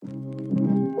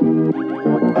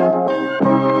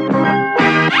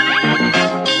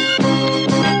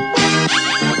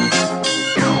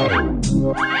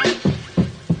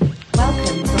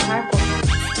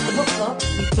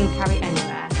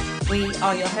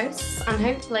hosts, and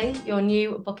hopefully your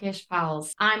new bookish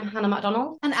pals. I'm Hannah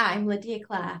MacDonald. And I'm Lydia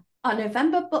Clare. Our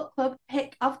November book club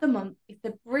pick of the month is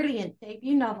the brilliant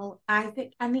debut novel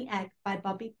Isaac and the Egg by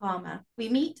Bobby Palmer. We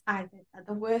meet Isaac at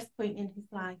the worst point in his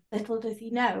life. Little does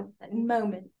he know that in a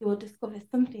moment he will discover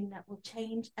something that will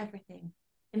change everything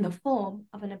in the form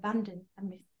of an abandoned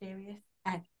and mysterious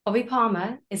egg. Bobby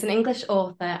Palmer is an English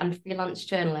author and freelance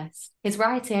journalist. His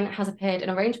writing has appeared in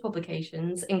a range of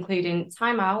publications, including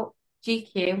Time Out,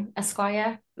 GQ,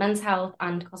 Esquire, Men's Health,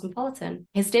 and Cosmopolitan.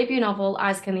 His debut novel,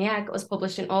 Isaac and the Egg, was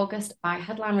published in August by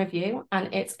Headline Review,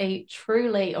 and it's a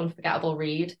truly unforgettable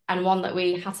read and one that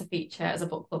we had to feature as a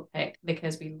book club pick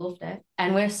because we loved it.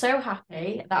 And we're so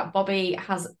happy that Bobby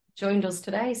has joined us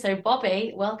today. So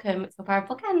Bobby, welcome to Pair of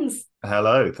Bookends.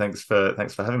 Hello, thanks for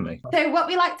having me. So what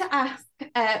we like to ask,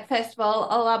 first of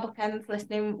all our bookends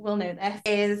listening will know this,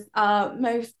 is our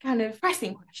most kind of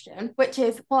pressing question, which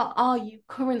is, what are you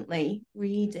currently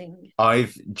reading?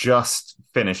 I've just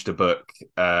finished a book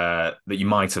that you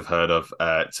might have heard of,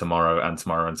 Tomorrow and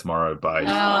Tomorrow and Tomorrow by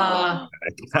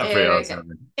Gabrielle.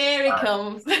 Here he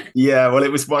comes. Yeah, well,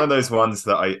 it was one of those ones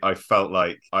that I felt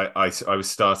like I was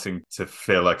starting to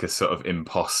feel like a sort of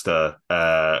imposter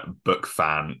book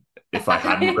fan if I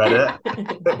hadn't read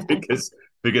it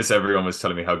because everyone was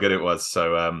telling me how good it was.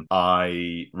 So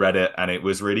I read it and it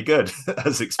was really good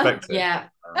as expected. Yeah.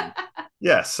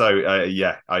 I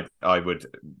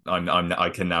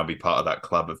can now be part of that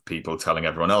club of people telling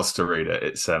everyone else to read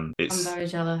it. I'm very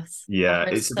jealous. Yeah,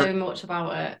 it's so much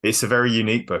about it. It's a very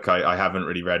unique book. I haven't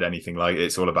really read anything like it.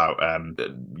 It's all about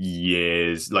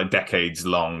years, like decades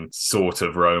long sort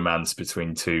of romance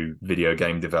between two video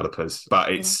game developers.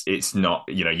 But it's not,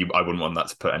 I wouldn't want that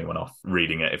to put anyone off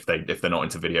reading it if they're not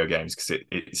into video games, because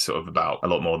it's sort of about a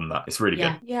lot more than that. It's really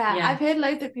good. Yeah, I've heard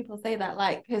loads of people say that,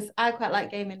 like, because I quite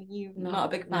like gaming and you're not a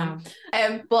big fan.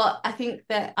 But I think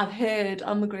that I've heard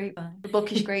on the grapevine, the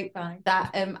bookish grapevine,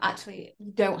 that actually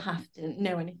you don't have to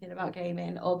know anything about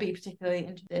gaming or be particularly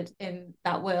interested in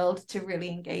that world to really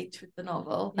engage with the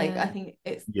novel. Like, I think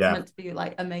it's meant to be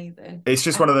like amazing. It's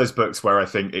just one of those books where I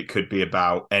think it could be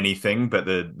about anything, but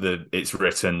the it's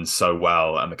written so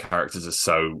well and the characters are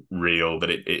so real that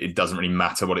it doesn't really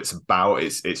matter what it's about.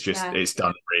 It's just it's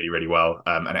done really, really well.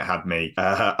 And it had me.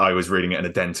 I was reading it in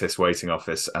a dentist waiting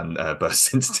office and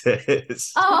burst into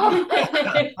tears. Oh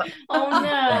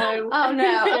no! Oh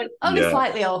no! Only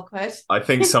slightly awkward. I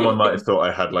think someone might have thought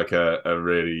I had like a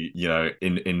really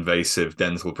invasive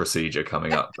dental procedure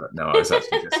coming up, but no, I was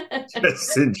actually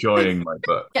just enjoying my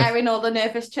book. Scaring all the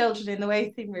nervous children in the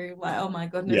waiting room, like, oh my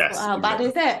goodness, how bad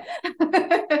is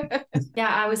it? Yeah,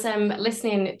 I was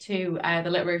listening to the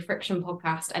Literary Friction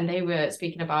podcast, and they were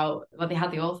speaking about they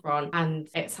had the author on, and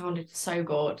it sounded so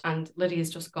good. And Lydia's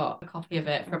just got a copy of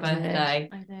it for a birthday,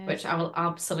 which I will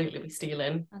absolutely be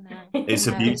stealing. It's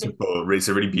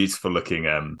a really beautiful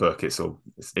looking book. It's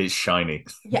shiny.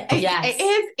 Yeah, it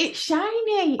is. It's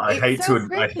shiny. I hate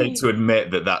to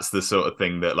admit that that's the sort of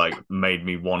thing that like made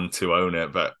me want to own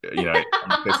it, but I'm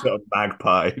this sort of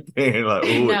magpie being like,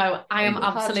 oh. No, I am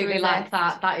absolutely like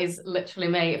that. That is literally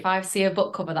me. If I see a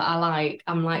book cover that I like,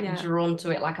 I'm like drawn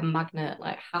to it like a magnet.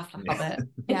 Like, have to have it.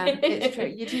 Yeah, it's true.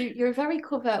 You're a very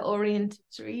cover oriented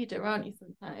reader, aren't you?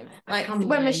 Sometimes, like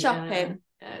when we're shopping.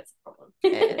 Yeah, it's a problem.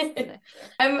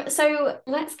 So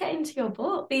let's get into your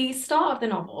book. The start of the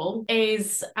novel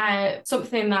is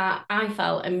something that I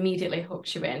felt immediately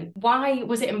hooks you in. Why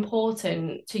was it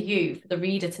important to you for the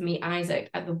reader to meet Isaac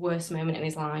at the worst moment in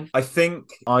his life? I think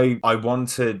I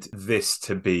wanted this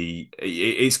to be,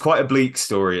 it's quite a bleak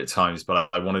story at times, but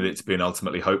I wanted it to be an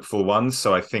ultimately hopeful one.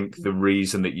 So I think the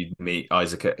reason that you'd meet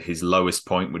Isaac at his lowest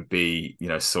point would be,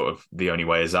 sort of the only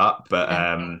way is up.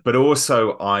 But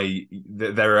also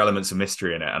there are elements of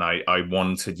mystery in it, and I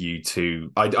wanted you to.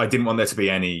 I didn't want there to be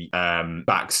any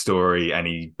backstory,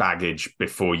 any baggage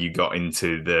before you got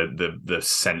into the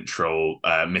central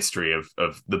mystery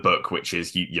of the book, which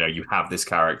is you have this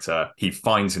character. He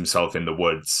finds himself in the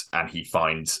woods and he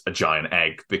finds a giant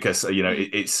egg, because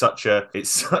it's such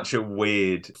a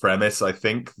weird premise. I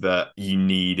think that you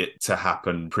need it to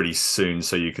happen pretty soon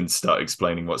so you can start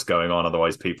explaining what's going on.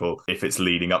 Otherwise, people, if it's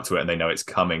leading up to it and they know it's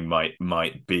coming,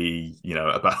 might be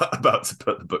about to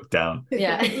put the book down.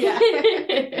 Yeah.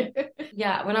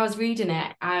 Yeah, when I was reading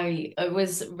it, I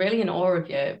was really in awe of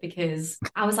you because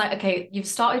I was like, okay, you've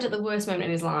started at the worst moment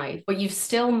in his life, but you've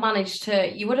still managed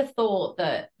to, you would have thought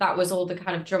that that was all the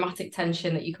kind of dramatic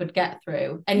tension that you could get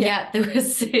through. And yet there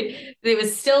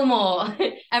was still more.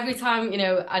 Every time,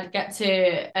 I'd get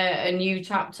to a new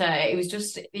chapter, it was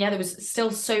just, there was still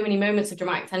so many moments of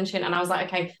dramatic tension. And I was like,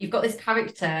 okay, you've got this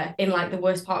character in like the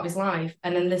worst part of his life.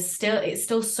 And then it's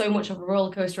still so much of a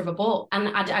roller coaster of a book. And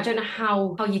I don't know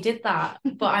how you did that.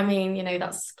 But I mean,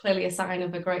 that's clearly a sign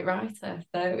of a great writer.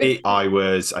 So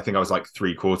I think I was like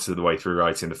 3/4 of the way through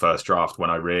writing the first draft when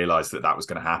I realized that was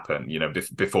going to happen.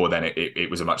 Before then it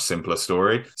was a much simpler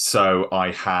story. So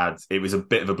it was a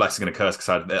bit of a blessing and a curse because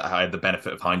I had the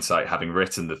benefit of hindsight, having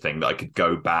written the thing, that I could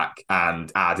go back and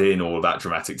add in all that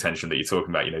dramatic tension that you're talking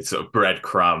about, sort of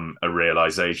breadcrumb a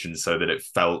realization so that it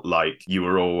felt like you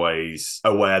were always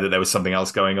aware that there was something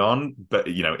else going on. But,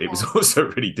 it was also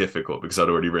really difficult because I'd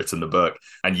already written the book,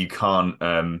 and you can't,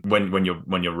 when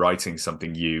you're writing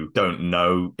something, you don't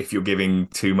know if you're giving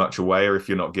too much away or if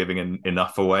you're not giving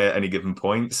enough away at any given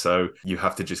point. So you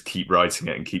have to just keep writing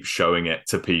it and keep showing it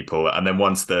to people. And then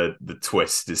once the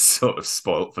twist is sort of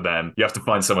spoilt for them, you have to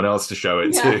find someone else to show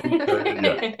it to.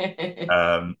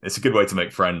 It's a good way to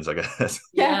make friends, I guess.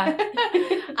 Yeah.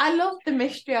 I love the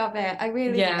mystery of it. I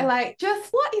really like, just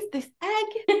what is this egg?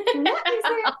 What is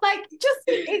it? Like, just,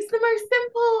 it's the most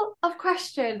simple of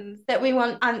questions that we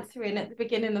want answering at the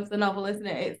beginning of the novel, isn't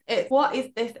it? It's what is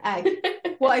this egg?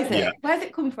 What is it? Yeah. Where's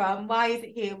it come from? Why is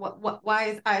it here? Why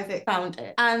is Isaac found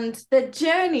it? And the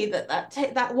journey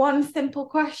that one simple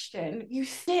question, you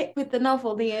stick with the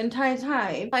novel the entire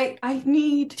time. Like, I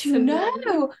need to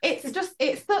know.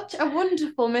 It's such a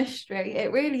wonderful mystery.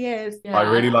 It really is. Yeah. I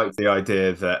really like the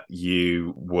idea that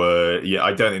you were,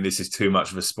 I don't think this is too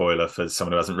much of a spoiler for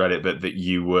someone who hasn't read it, but that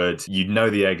you'd know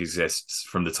the egg exists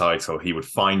from the title. He would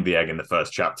find the egg in the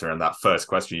first chapter, and that first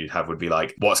question you'd have would be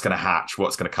like, what's going to hatch?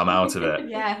 What's going to come out of it?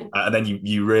 Yeah. And then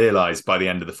you realize by the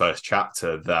end of the first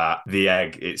chapter that the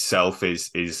egg itself is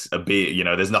a being,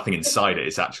 there's nothing inside it.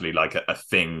 It's actually like a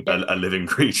thing, a living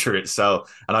creature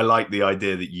itself. And I like the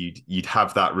idea that you'd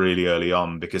have that really early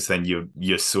on, because then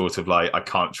you're sort of like, I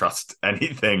can't trust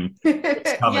anything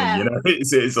that's coming.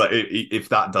 It's like,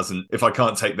 if I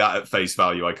can't take that at face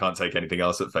value, I can't take anything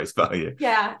else at face value.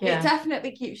 Yeah. It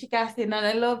definitely keeps you guessing. And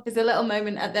I love, there's a little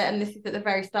moment at the end, this is at the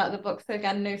very start of the book, so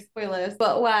again, no spoilers,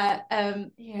 but where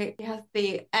he has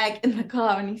the egg in the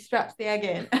car and he straps the egg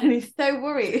in, and he's so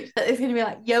worried that there's going to be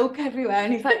like yolk everywhere,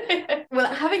 and he's like, will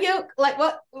it have a yolk? Like,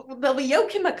 what? There'll be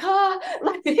yolk in the car?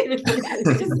 Like,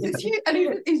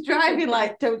 and he's driving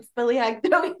like, don't spill the egg,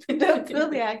 don't spill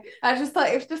the egg. I just thought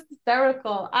it was just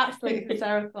hysterical, absolutely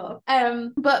hysterical.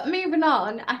 But moving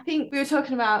on, I think we were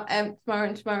talking about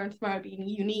tomorrow being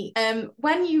unique.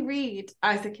 When you read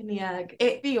Isaac and the Egg,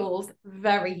 it feels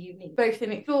very unique, both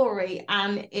in its story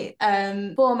and its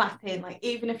formatting. Like,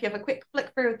 even if you have a quick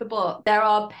flick through of the book, there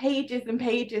are pages and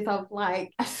pages of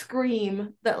like a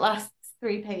scream that lasts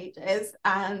 3 pages,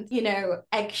 and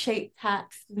egg-shaped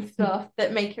text and stuff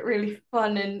that make it really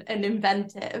fun and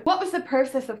inventive. What was the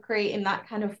process of creating that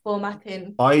kind of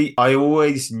formatting? I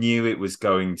always knew it was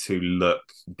going to look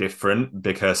different,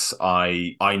 because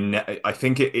I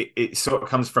think it sort of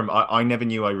comes from, I never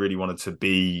knew I really wanted to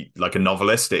be like a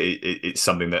novelist. It's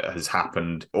something that has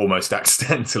happened almost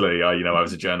accidentally. I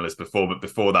was a journalist before, but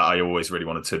before that I always really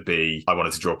wanted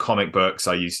to draw comic books.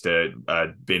 I used to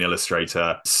be an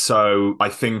illustrator. So I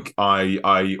think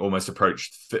I almost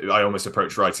approached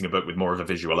writing a book with more of a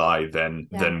visual eye than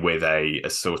with a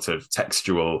sort of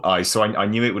textual eye. So I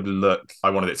knew it would I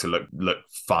wanted it to look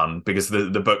fun, because the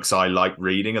books I like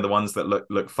reading are the ones that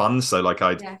look fun. So like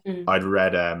I'd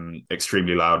read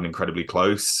Extremely Loud and Incredibly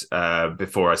Close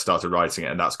before I started writing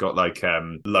it, and that's got like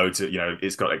loads of,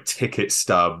 it's got like ticket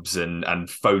stubs and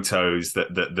photos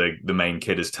that the main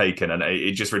kid has taken, and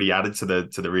it just really added to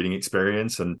the reading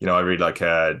experience. And I read like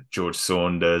George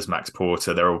Saunders, Max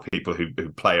Porter. They're all people who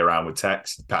play around with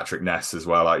text. Patrick Ness as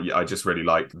well. I just really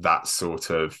like that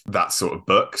sort of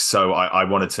book. So I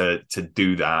wanted to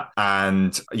do that.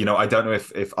 And I don't know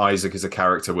if Isaac as a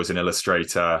character was an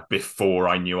illustrator before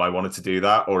I knew I wanted to do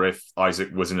that, or if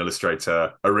Isaac was an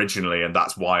illustrator originally and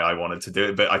that's why I wanted to do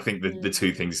it. But I think the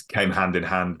two things came hand in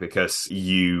hand, because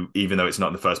even though it's not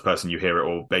in the first person, you hear it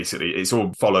all. Basically, it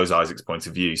all follows Isaac's point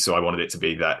of view. So I wanted it to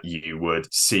be that you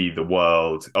would see the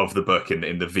world of the book book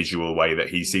in the visual way that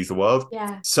he sees the world.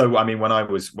 Yeah. So I mean, when I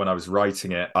was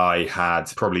writing it, I had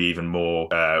probably even more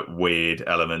weird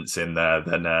elements in there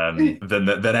than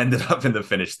ended up in the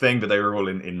finished thing, but they were all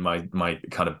in my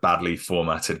kind of badly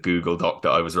formatted Google Doc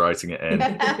that I was writing it in.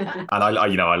 And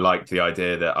I liked the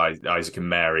idea that Isaac and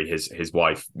Mary, his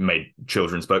wife, made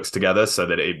children's books together so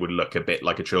that it would look a bit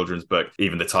like a children's book.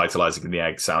 Even the title Isaac and the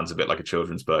Egg sounds a bit like a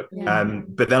children's book. Yeah.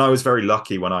 But then I was very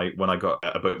lucky when I got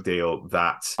a book deal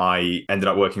that I ended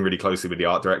up working really closely with the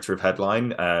art director of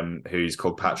Headline, who's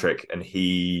called Patrick, and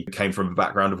he came from a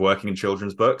background of working in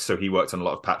children's books. So he worked on a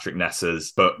lot of Patrick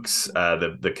Ness's books,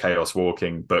 the Chaos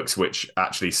Walking books, which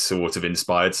actually sort of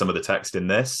inspired some of the text in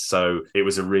this. So it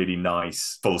was a really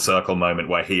nice full circle moment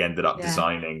where he ended up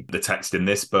designing the text in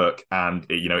this book, and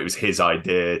it was his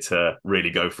idea to really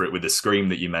go for it with the scream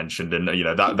that you mentioned, and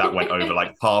that went over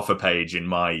like half a page in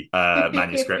my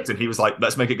manuscript, and he was like,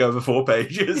 let's make it go over 4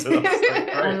 pages. And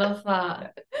I love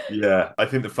that. Yeah, I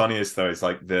think the funniest though is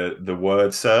like the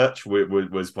word search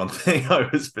was one thing I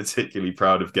was particularly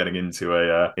proud of getting into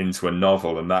a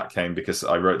novel, and that came because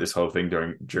I wrote this whole thing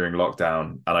during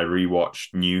lockdown, and I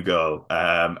rewatched New Girl,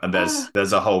 and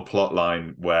there's a whole plot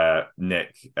line where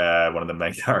Nick, one of the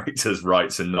main characters,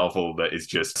 writes a novel that is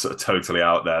just sort of totally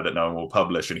out there that no one will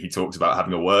publish, and he talks about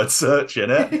having a word search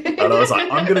in it, and I was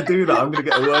like, I'm going to do that. I'm going to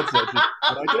get a word search,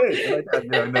 and I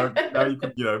did. Now you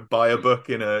can buy a book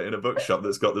in a bookshop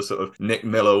that's got the sort of Nick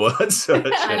Miller word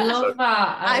search. I love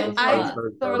that. I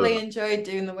thoroughly enjoyed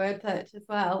doing the word search as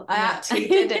well. I actually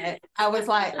did it. I was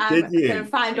like, I'm going to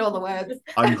find all the words.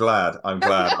 I'm glad. I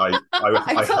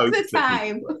took the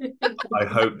time. I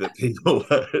hope that people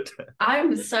would.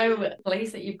 I'm so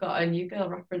pleased that you've got a New Girl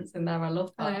reference in there. I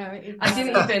love that.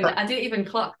 I didn't even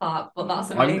clock that, but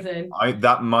that's amazing.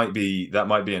 That might be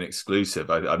an exclusive.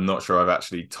 I'm not sure I've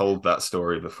actually told that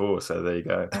story before, so there you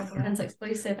go. It's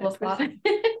exclusive. Love that.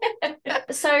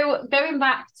 So going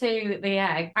back to the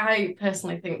egg, I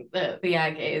personally think that the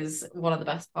egg is one of the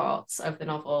best parts of the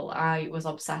novel. I was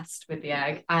obsessed with the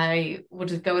egg. I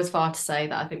would go as far to say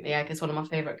that I think the egg is one of my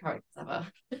favourite characters ever.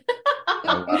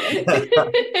 Oh,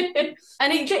 wow.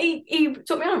 And he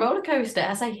took me on a roller coaster.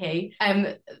 I say he.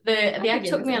 The egg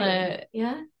took me on a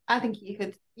I think you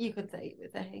could say it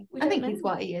was a he. I think he's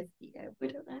what he is. We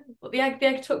don't know. But the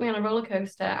egg took me on a roller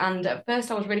coaster, and at first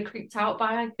I was really creeped out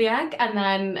by the egg, and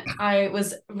then I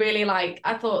was really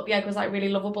I thought the egg was really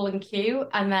lovable and cute,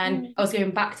 and then I was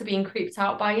going back to being creeped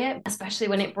out by it, especially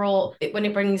when it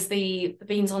brings the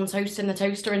beans on toast in the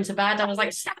toaster into bed. I was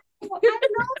like, stop.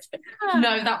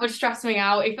 No, that would stress me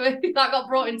out if that got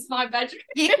brought into my bedroom.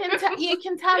 You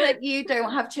can tell that you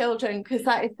don't have children, because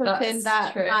that is something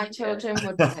that my children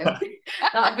would do.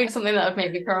 That would be something that would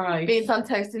make me cry. Beans on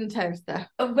toast in the toaster.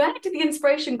 Where did the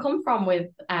inspiration come from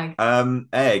with egg?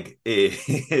 Egg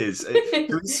is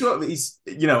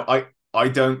I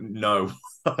don't know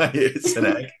why it's an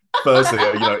egg.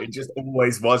 Personally, it just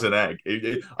always was an egg.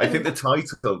 I think the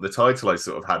title I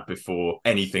sort of had before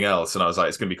anything else, and I was like,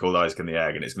 it's going to be called Isaac and the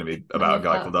Egg, and it's going to be about a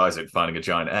guy called Isaac finding a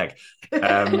giant egg.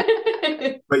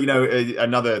 But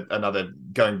another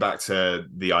going back to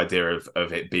the idea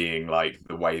of it being like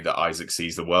the way that Isaac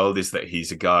sees the world is that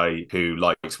he's a guy who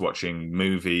likes watching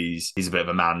movies. He's a bit of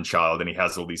a man child, and he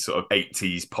has all these sort of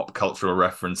 80s pop cultural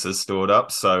references stored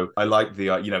up. So I like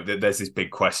there's this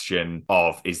big question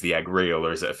of, is the egg real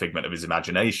or is it a figment of his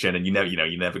imagination? And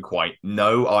you never quite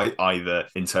know. Either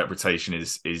interpretation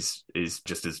is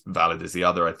just as valid as the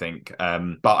other, I think.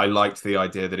 But I liked the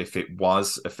idea that if it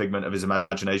was a figment of his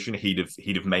imagination, he'd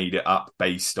have made it up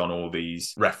based on all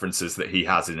these references that he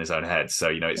has in his own head. So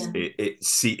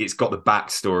it's got the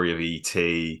backstory of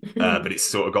E.T., but it's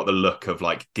sort of got the look of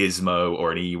like Gizmo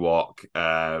or an Ewok.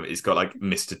 It's got like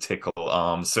Mr. Tickle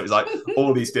arms. So it's like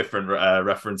all these different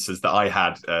references that I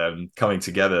had coming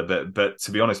together. But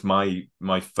to be honest,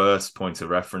 my first point of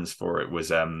reference for it was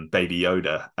Baby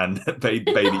Yoda, and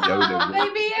Baby Yoda. Baby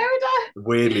Yoda.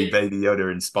 Weirdly, Baby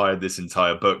Yoda inspired this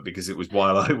entire book, because it was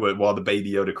while the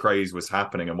Baby Yoda craze was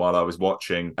happening, and while I was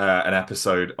watching an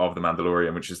episode of The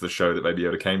Mandalorian, which is the show that Baby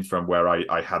Yoda came from, where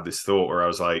I had this thought where I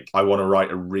was like, I want to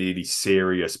write a really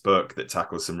serious book that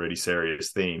tackles some really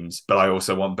serious themes, but I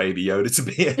also want Baby Yoda to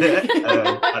be in it.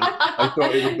 And I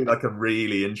thought it would be like a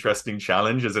really interesting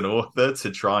challenge as an author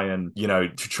to try and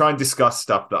discuss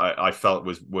stuff that I felt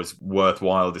was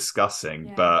worthwhile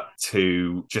discussing, but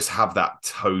to just have that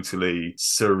totally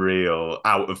surreal,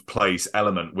 out of place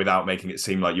element without making it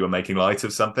seem like you were making light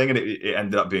of something. And it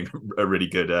ended up being a really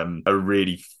good, a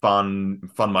really fun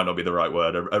might not be the right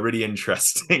word, a really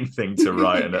interesting thing to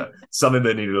write, and something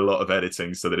that needed a lot of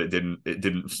editing so that it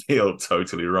didn't feel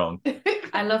totally wrong.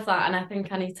 I love that, and I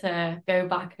think I need to go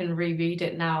back and reread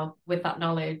it now with that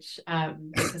knowledge,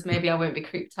 because maybe I won't be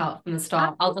creeped out from the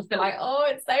start. I'll just be like, oh,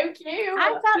 it's so cute. I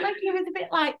felt like it was a bit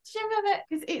like, do you remember,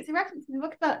 because it's a reference in the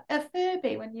book about a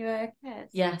Furby when you were a kid.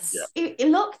 Yes. Yeah. It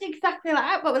looked exactly like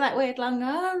that, but with like weird long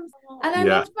arms. And I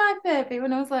loved my Furby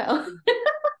when I was little.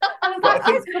 I was like,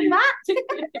 oh, it's come back.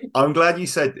 I'm glad you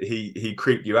said he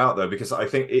creeped you out, though, because I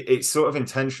think it's sort of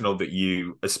intentional that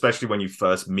you, especially when you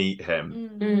first meet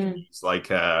him, he's like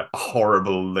a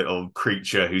horrible little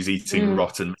creature who's eating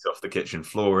rotten meat off the kitchen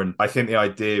floor. And I think the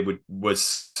idea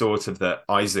was sort of that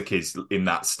Isaac is in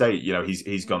that state. You know,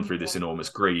 he's gone through this enormous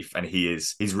grief, and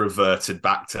he's reverted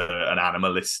back to an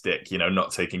animalistic, you know,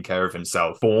 not taking care of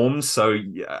himself form. So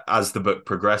as the book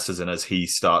progresses and as he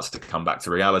starts to come back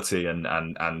to reality and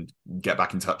get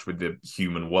back in touch with the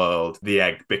human world, the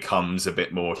egg becomes a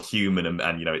bit more human,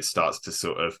 and you know, it starts to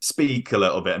sort of speak a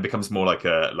little bit and becomes more like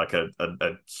a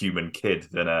human kid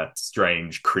than a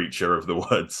strange creature of the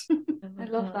woods. I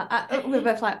love that. We're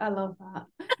both like, I love that.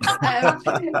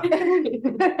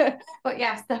 But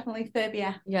yes, definitely Furby.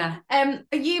 Yeah.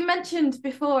 You mentioned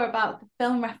before about the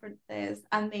film references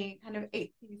and the kind of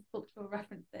 80s cultural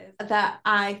references that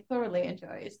I thoroughly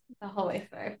enjoyed the whole way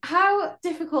through. How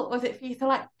difficult was it for you to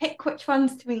like pick which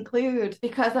ones to include?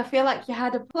 Because I feel like you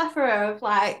had a plethora of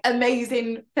like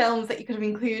amazing films that you could have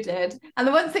included, and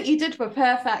the ones that you did were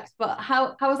perfect. But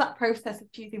how was that process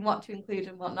of choosing what to include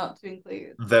and what not to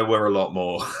include? There were a lot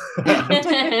more.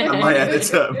 my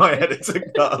editor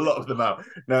cut a lot of them out.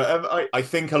 No, I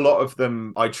think a lot of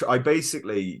them I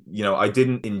basically, you know, I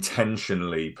didn't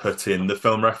intentionally put in the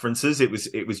film references. It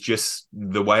was just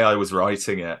the way I was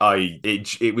writing it.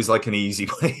 It was like an easy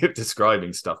way of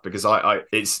describing stuff, because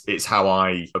it's how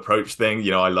I approach things.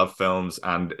 You know, I love films,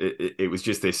 and it was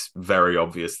just this very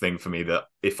obvious thing for me that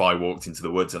if I walked into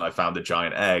the woods and I found a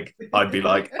giant egg, I'd be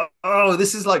like, oh,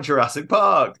 this is like Jurassic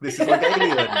Park. This is like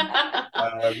Alien.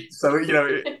 So, you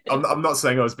know, I'm not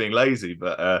saying I was being lazy,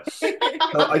 but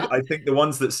I think the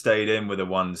ones that stayed in were the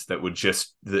ones that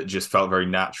just felt very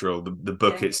natural. The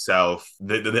book itself,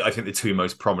 I think the two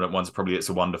most prominent ones are probably It's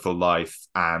a Wonderful Life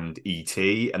and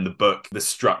E.T. And the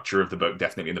structure of the book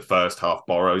definitely in the first half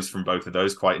borrows from both of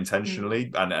those quite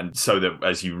intentionally, and so that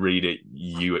as you read it,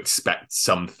 you expect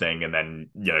something, and then,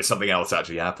 you know, something else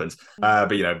actually happens.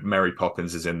 But you know, Mary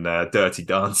Poppins is in there, Dirty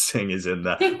Dancing is in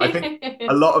there. I think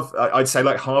a lot of, I'd say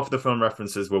like half of the film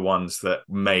references were ones that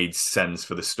made sense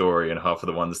for the story, and half of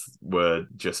the ones were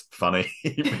just funny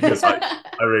because I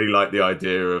really like the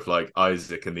idea of like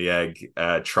Isaac and the egg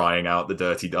trying out the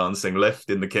Dirty Dancing lift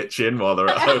in the kitchen while they're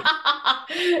at home.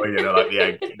 Or, you know, like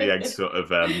the egg sort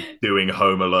of doing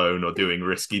Home Alone or doing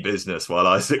Risky Business while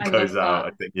Isaac goes out.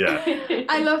 I think, yeah.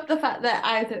 I love the fact that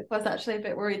Isaac was actually a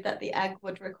bit worried that the egg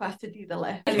would request to do the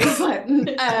lift. And he was like,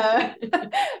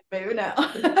 boo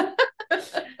no.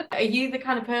 Are you the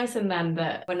kind of person then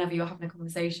that whenever you're having a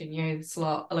conversation, you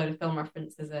slot a load of film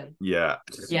references in? Yeah.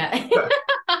 Yeah.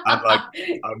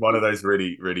 I'm one of those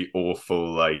really, really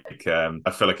awful, like,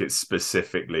 I feel like it's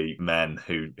specifically men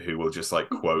who will just like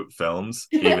quote films,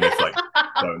 even if like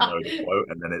don't know the quote,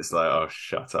 and then it's like, oh,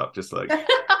 shut up, just like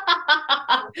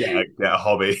get a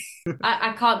hobby.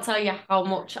 I can't tell you how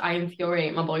much I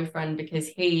infuriate my boyfriend, because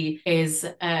he is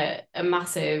a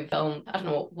massive film, I don't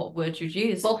know what word you'd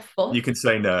use. Buff. You can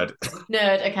say nerd.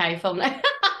 Nerd, okay, film nerd.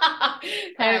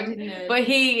 But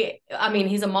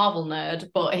he's a Marvel nerd,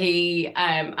 but he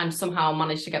and somehow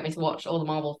managed to get me to watch all the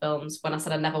Marvel films when I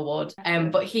said I never would.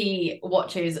 But he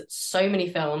watches so many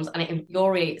films, and it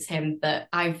infuriates him that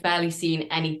I've barely seen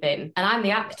anything, and I'm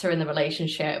the actor in the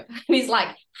relationship. And he's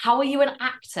like, how are you an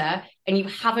actor and you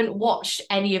haven't watched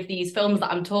any of these films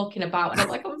that I'm talking about? And I'm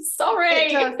like, I'm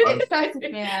sorry. It stresses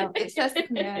me out. It stresses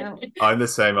me out. I'm the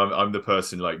same. I'm the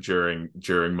person like during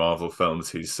Marvel films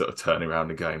who's sort of turning around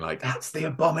and going like, that's the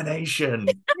Abomination.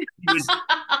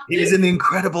 He was in the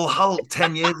Incredible Hulk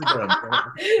 10 years ago.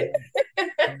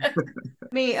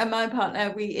 Me and my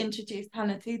partner, we introduced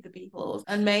Hannah to the Beatles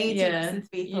and made her listen to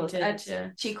Beatles.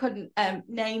 Did. She couldn't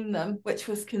name them, which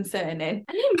was concerning.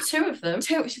 I named two of them.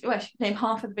 She could name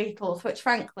half of the Beatles, which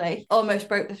frankly almost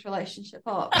broke this relationship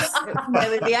up. It was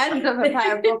nearly the end of a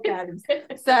pair of bookends.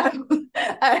 So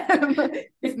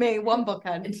it's me, one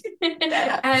bookend.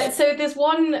 So there's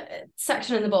one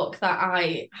section in the book that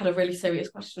I had a really serious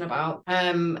question about.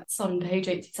 It's on page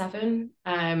 87,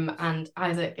 and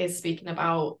Isaac is speaking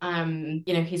about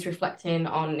he's reflecting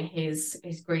on his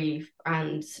grief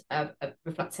and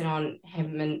reflecting on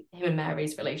him and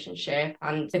Mary's relationship,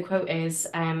 and the quote is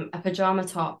a pajama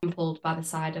top pulled by the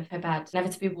side of her bed, never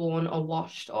to be worn or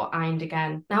washed or ironed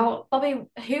again. Now, Bobby,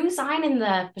 who's ironing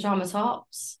the pajama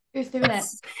tops? Who's doing it?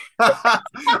 I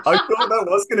thought that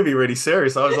was going to be really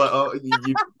serious. I was like, oh,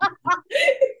 you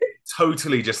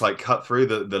totally just like cut through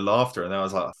the laughter, and then I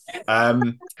was like,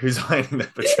 who's hiding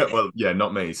there? But well, yeah,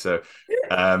 not me. So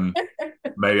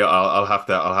maybe I'll have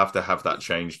to have that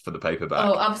changed for the paperback.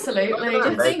 Oh, absolutely.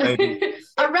 Maybe.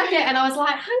 I read it and I was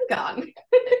like, hang on.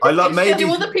 I love maybe.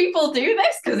 Do other people do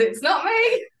this? Because it's not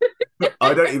me.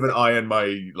 I don't even iron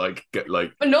my get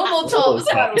normal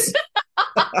tops.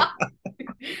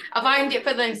 I've ironed it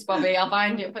for this, Bobby. I've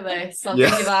ironed it for this. I'll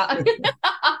give you that.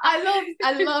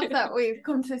 I love that we've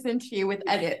come to this interview with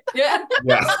edit. Yeah.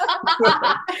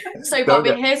 So,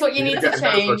 Bobby, here's what you need to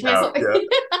change.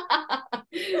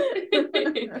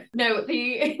 No,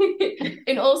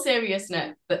 in all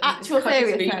seriousness, though,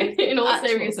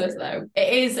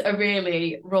 it is a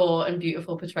really raw and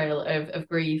beautiful portrayal of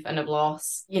grief and of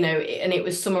loss, and it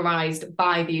was summarized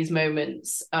by these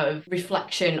moments of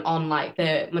reflection on like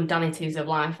the mundanities of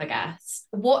life, I guess.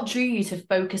 What drew you to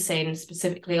focusing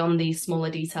specifically on these smaller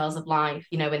details of life,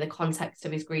 in the context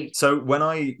of his grief? So when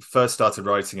I first started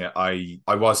writing it, I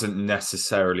wasn't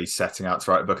necessarily setting out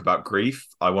to write a book about grief.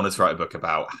 I wanted to write a book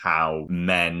about how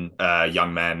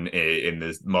young men in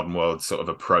the modern world sort of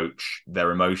approach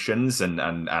their emotions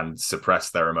and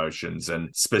suppress their emotions, and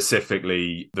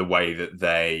specifically the way that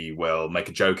they will make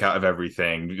a joke out of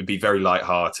everything, be very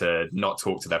lighthearted, not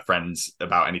talk to their friends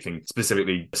about anything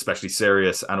specifically, especially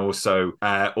serious, and also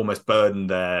almost burden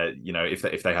their,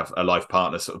 if they have a life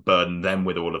partner, sort of burden them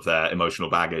with all of their emotional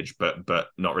baggage, but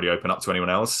not really open up to anyone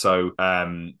else. So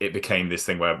it became this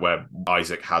thing where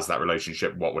Isaac has that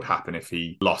relationship. What would happen if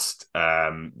he lost,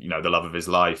 the love of his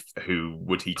life? Who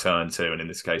would he turn to? And in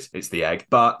this case, it's the egg.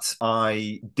 But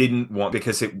I didn't want,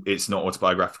 because it's not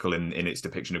autobiographical in its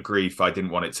depiction of grief, I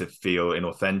didn't want it to feel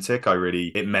inauthentic.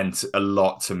 It meant a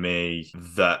lot to me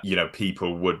that,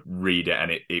 people would read it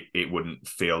and it wouldn't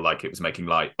feel like it was making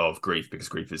light of grief, because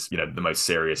grief is, the most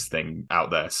serious thing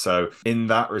out there. So in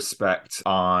that respect,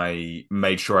 I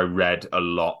made sure I read a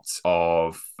lot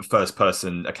of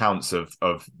first-person accounts of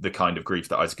the kind of grief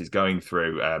that Isaac is going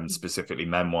through, specifically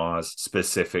memoirs,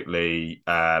 specifically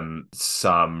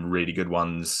some really good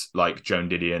ones like Joan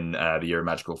Didion, The Year of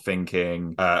Magical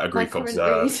Thinking, A Grief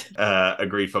Observed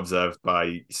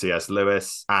by C.S.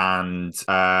 Lewis, and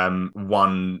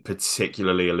one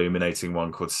particularly illuminating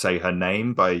one called Say Her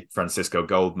Name by Francisco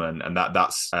Goldman, and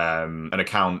that's an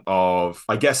account of,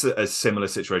 I guess, a similar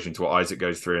situation to what Isaac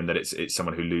goes through, in that it's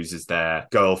someone who loses their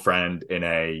girlfriend in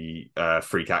a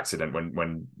freak accident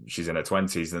when she's in her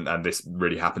 20s, and this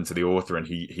really happened to the author, and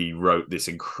he wrote this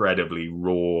incredibly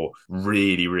raw,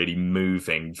 really, really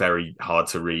moving, very hard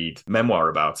to read memoir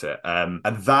about it, and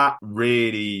that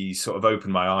really sort of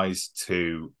opened my eyes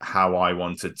to how I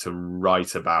wanted to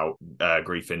write about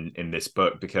grief in this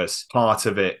book, because part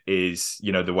of it is,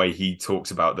 the way he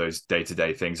talks about those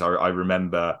day-to-day things. I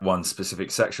remember one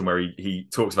specific section where he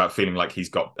talks about feeling like he's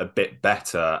got a bit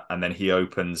better, and then he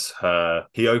opens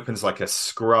like a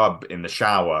scrub in the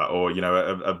shower, or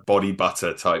a body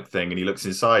butter type thing, and he looks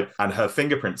inside and her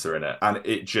fingerprints are in it, and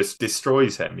it just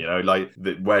destroys him, like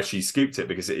where she scooped it,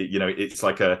 because it's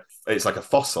like a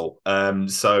fossil.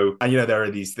 So, and there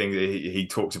are these things he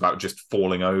talks about, just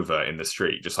falling over in the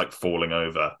street, just like falling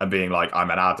over and being like,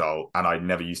 I'm an adult and I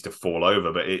never used to fall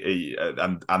over, but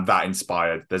and that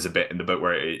inspired. There's a bit in the book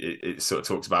where it sort of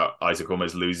talks about Isaac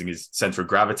almost losing his center of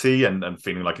gravity and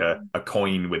feeling like a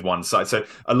coin with one side. So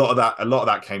a lot of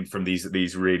that came from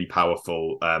these really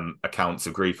powerful accounts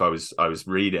of grief I was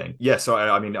reading. Yeah, so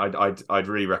I'd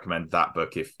really recommend that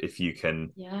book if you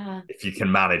can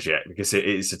manage it, because it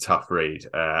is a tough read.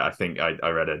 I think I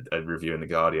read a review in The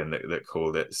Guardian that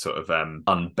called it sort of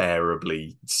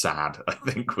unbearably sad, I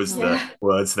think was the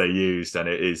words they used, and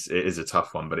it is a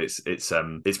tough one, but it's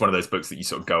one of those books that you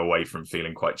sort of go away from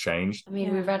feeling quite changed. I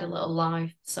mean, we've read A Little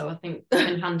Life, so I think we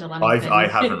can handle anything. I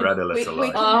haven't read A Little Life.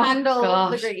 We can handle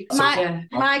the grief.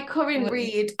 My current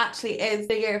read actually is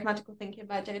The Year of Magical Thinking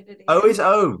by Joan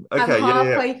Didion. Okay. I'm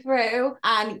halfway through,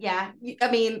 and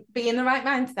be in the right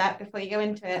mindset before you go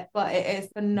into it, but it is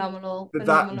phenomenal.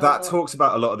 That talks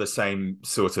about a lot of the same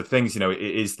sort of things. It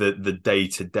is the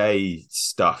day-to-day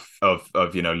stuff of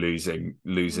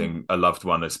losing a loved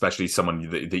one, especially someone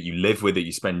that you live with, that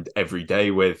you spend every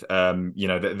day with.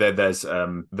 There's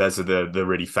the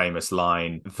really famous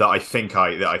line that I think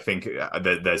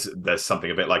there's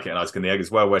something a bit like it in Isaac and the Egg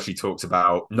as well, where she talks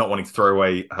about not wanting to throw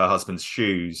away her husband's shoes,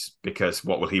 shoes because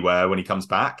what will he wear when he comes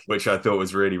back, which I thought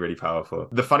was really, really powerful.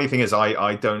 The funny thing is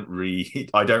I don't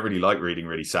really like reading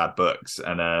really sad books,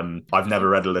 and I've never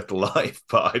read A Little Life,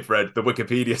 but I've read the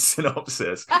Wikipedia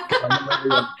synopsis.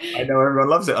 I know everyone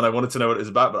loves it, and I wanted to know what it was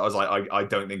about, but I was like, I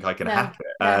don't think I can hack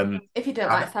it. If you don't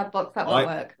like sad books, that won't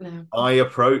work. No. I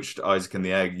approached Isaac and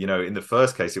the Egg, you know, in the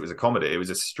first case, it was a comedy. It was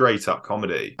a straight up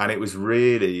comedy. And it was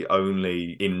really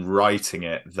only in writing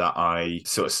it that I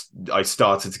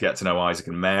started to get to know Isaac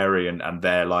and Mary and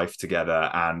their life together.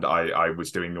 And I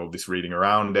was doing all this reading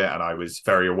around it. And I was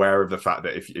very aware of the fact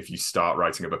that if you start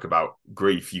writing a book about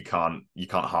grief, you can't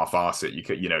half-ass it.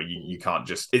 You can't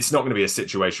just, it's not going to be a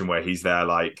situation where he's there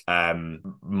like,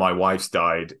 my wife's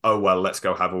died. Oh, well, let's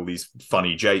go have all these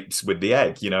funny japes with the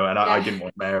egg, you know, and I didn't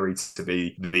want Mary to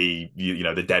be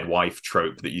the dead wife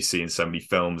trope that you see in so many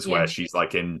films where she's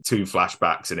like in 2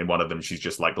 flashbacks and in one of them she's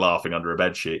just like laughing under a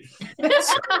bedsheet.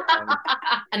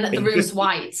 And the room's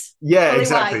white. Yeah,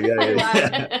 exactly. White.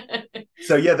 Yeah.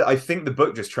 So I think the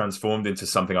book just transformed into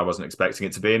something I wasn't expecting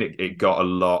it to be, and it got a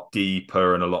lot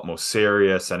deeper and a lot more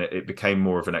serious, and it became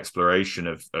more of an exploration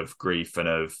of grief and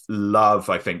of love,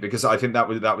 I think, because I think that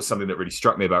was something that really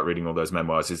struck me about reading all those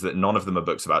memoirs, is that none of them are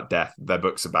books about death. They're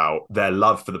books about their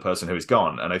love for the person who is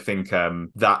gone. And I think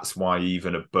that's why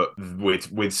even a book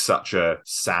with such a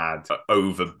sad,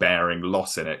 overbearing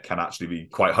loss in it can actually be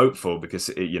quite hopeful,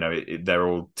 because they're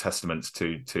all testaments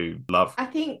to love. I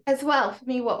think as well, for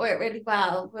me, what worked really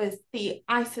well was the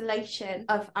isolation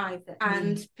of Isaac,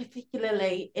 and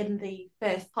particularly in the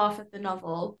first half of the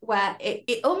novel, where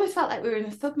it almost felt like we were in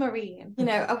a submarine, you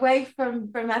know, away from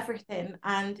everything,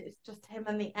 and it's just him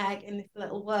and the egg in this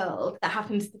little world that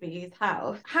happens to be his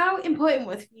house. How important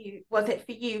was it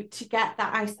for you to get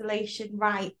that isolation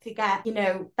right, to get, you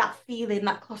know, that feeling,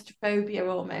 that claustrophobia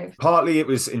almost? Partly it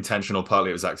was intentional,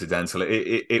 partly it was accidental.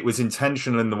 It was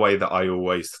intentional in the way that I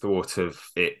always thought of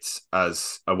it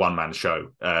as a one-man show,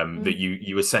 that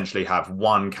you essentially have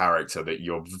one character that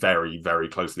you're very, very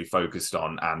closely focused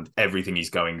on, and everything he's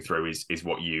going through is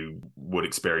what you would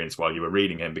experience while you were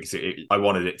reading him, because I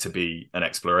wanted it to be an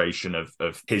exploration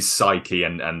of his psyche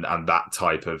and that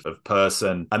type of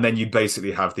person. And then you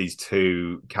basically have these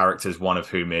 2 characters, one of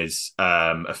whom is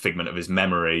a figment of his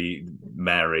memory,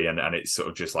 Mary, and it's sort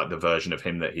of just like the version of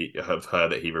him of her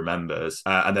that he remembers,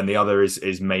 and then the other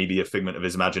is maybe a figment of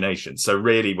his imagination. So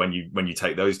really, when you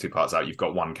take those 2 parts out, you've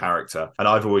got one character. And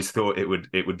I've always thought it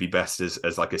would be best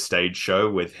as like a stage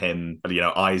show with him, you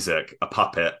know, Isaac, a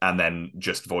puppet, and then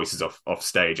just voices off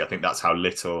stage. I think that's how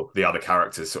little the other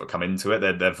characters sort of come into it.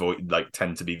 They're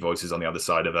tend to be voices on the other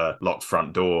side of a locked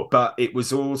front door. But it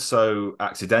was also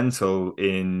accidental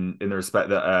in the respect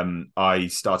that I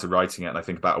started writing it, and I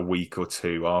think about a week or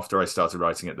 2 after I started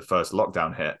writing it, the first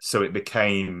lockdown hit. So it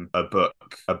became a book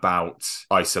about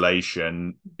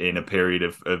isolation in a period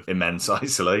of immense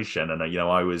isolation. And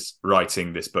I was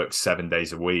writing this book 7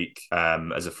 days a week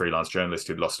as a freelance journalist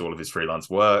who'd lost all of his freelance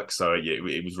work, so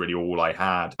it was really all I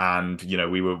had. And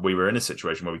we were in a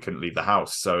situation where we couldn't leave the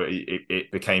house, so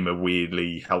it became a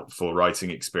weirdly helpful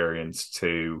writing experience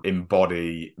to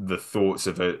embody the thoughts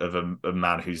of a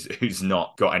man who's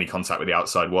not got any contact with the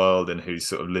outside world, and who's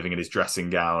sort of living in his dressing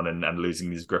gown and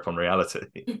losing his grip on reality.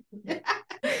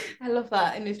 I love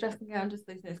that. In his dressing gown, just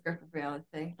losing his grip of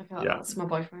reality. Okay, that's my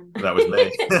boyfriend. That was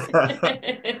me.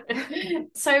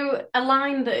 So a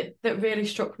line that really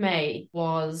struck me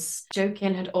was,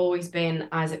 joking had always been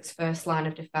Isaac's first line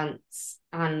of defense.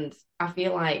 And I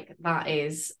feel like that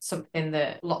is something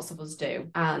that lots of us do.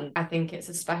 And I think it's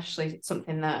especially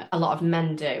something that a lot of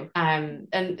men do. And,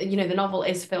 the novel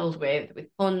is filled with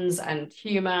puns and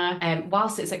humour.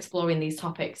 Whilst it's exploring these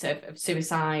topics of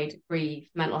suicide, grief,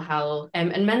 mental health,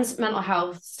 and men's mental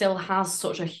health still has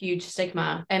such a huge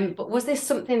stigma. But was this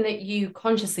something that you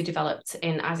consciously developed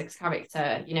in Isaac's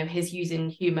character? His using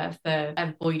humour for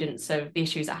avoidance of the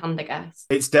issues at hand, I guess?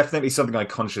 It's definitely something I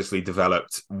consciously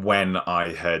developed when I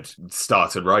had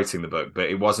started writing the book, but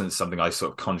it wasn't something I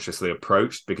sort of consciously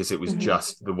approached, because it was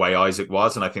just the way Isaac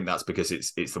was. And I think that's because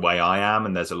it's the way I am,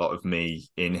 and there's a lot of me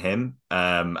in him.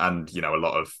 And a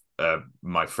lot of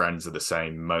my friends are the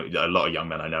same, a lot of young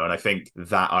men I know. And I think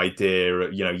that idea,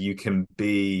 you can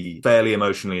be fairly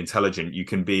emotionally intelligent, you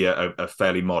can be a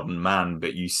fairly modern man,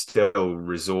 but you still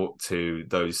resort to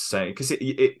those same, because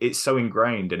it's so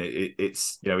ingrained. And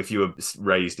it's if you were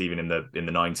raised even in the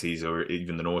 90s or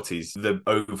even the noughties, the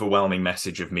overwhelming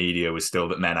message of media was still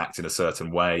that men act in a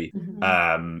certain way.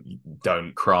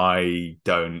 Don't cry,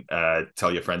 don't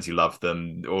tell your friends you love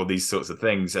them, all these sorts of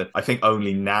things. And I think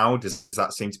only now does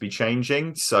that seem to be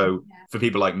changing. So for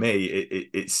people like me,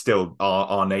 it's still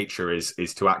our nature is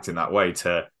to act in that way,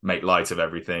 to make light of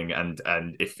everything. And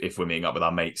if we're meeting up with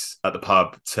our mates at the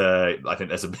pub, I think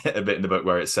there's a bit in the book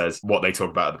where it says what they talk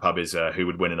about at the pub is who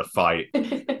would win in a fight.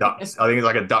 Ducks. I think it's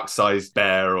like a duck-sized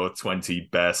bear or 20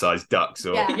 bear-sized ducks.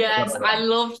 Or yes, I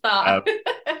loved that.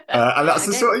 And that's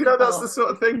the sort, that's the sort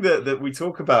of thing that we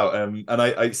talk about.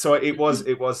 And so it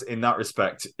was in that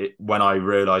respect. When I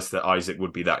realised that Isaac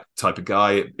would be that type of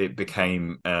guy, it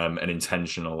became an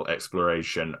intentional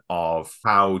exploration of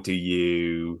how do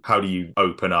you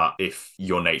open up if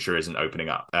your nature isn't opening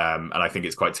up. And I think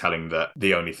it's quite telling that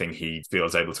the only thing he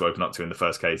feels able to open up to in the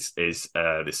first case is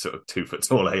this sort of 2 foot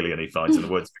tall alien he finds in the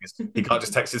woods, because he can't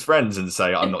just text his friends and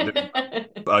say, I'm not doing that.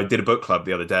 I did a book club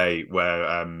the other day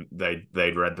where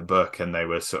they'd read the book and they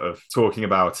were sort of talking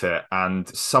about it, and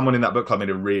someone in that book club made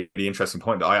a really interesting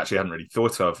point that I actually hadn't really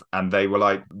thought of. And they were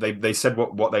like, they said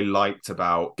what they liked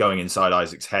about going inside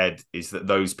Isaac's head is that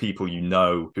those people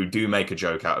who do make a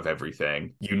joke out of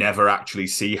everything, you never actually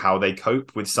see how they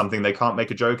cope with something they can't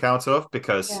make a joke out of,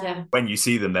 because when you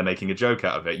see them, they're making a joke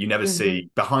out of it. You never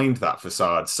see behind that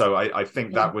facade. So I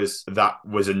think that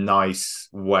was a nice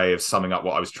way of summing up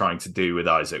what I was trying to do with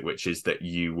Isaac, which is that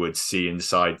you would see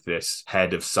inside this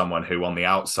head of someone who on the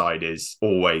outside is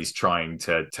always trying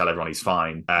to tell everyone he's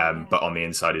fine, but on the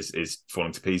inside is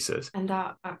falling to pieces. And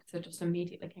that actor just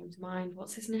immediately came to mind.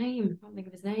 What's his name? I can't think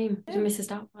of his name. Mrs.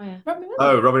 Doubtfire.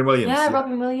 Robin Williams. Yeah,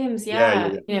 Robin Williams.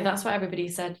 Yeah. That's what everybody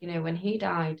said. When he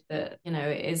died, that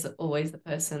it is always the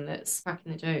person that's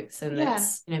cracking the jokes and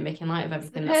that's making light of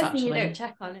everything. That's actually you don't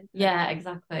check on it. Yeah,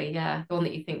 exactly. Yeah, the one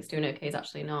that you think's doing okay is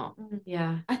actually not.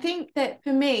 Yeah, I think that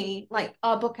for me, like,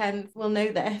 our bookends will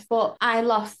know this, but I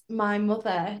lost my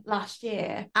mother last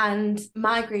year, and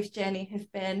my grief journey has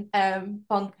been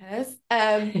bonkers.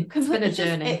 Because it's been a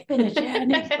journey.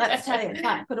 Let's tell you, it's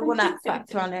like put a one X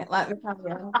factor on it, like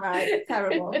Natalia, right?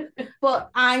 Terrible. But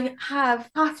I have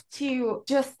to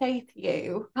just say to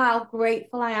you how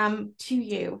grateful I am to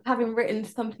you, having written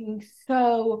something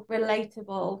so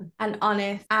relatable and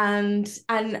honest, and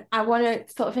I want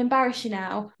to sort of embarrass you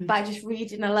now by just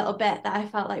reading a little bit that I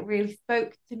felt like really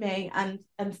spoke to me and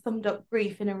summed up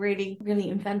grief in a really, really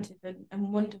inventive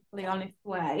and wonderfully honest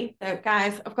way. So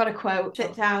guys, I've got a quote.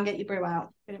 Sit down, get your brew out.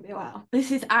 It's going to be a while.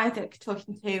 This is Isaac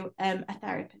talking to a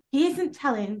therapist. He isn't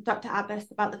telling Dr.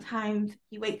 Abbas about the times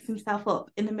he wakes himself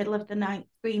up in the middle of the night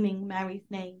screaming Mary's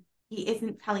name. He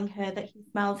isn't telling her that he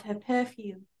smells her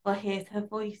perfume or hears her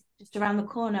voice just around the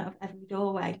corner of every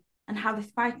doorway, and how this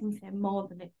frightens him more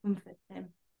than it comforts him.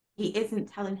 He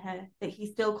isn't telling her that he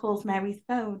still calls Mary's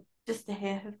phone just to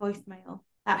hear her voicemail,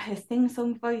 that her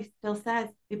sing-song voice still says,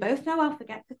 "We both know I'll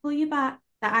forget to call you back,"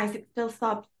 that Isaac still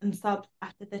sobs and sobs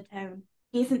after the tone.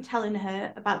 He isn't telling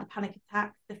her about the panic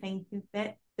attacks, the fainting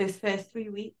fit, those first 3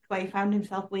 weeks where he found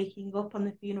himself waking up on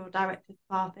the funeral director's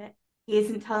carpet. He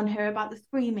isn't telling her about the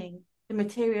screaming, the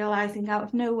materialising out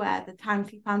of nowhere, the times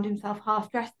he found himself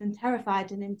half-dressed and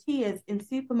terrified and in tears in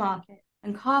supermarkets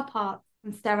and car parks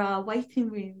and sterile waiting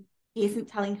rooms. He isn't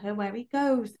telling her where he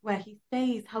goes, where he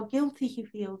stays, how guilty he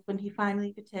feels when he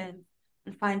finally returns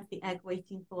and finds the egg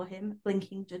waiting for him,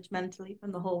 blinking judgmentally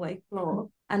from the hallway floor.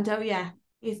 And oh yeah,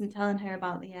 he isn't telling her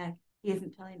about the egg. He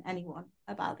isn't telling anyone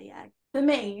about the egg. For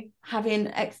me, having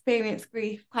experienced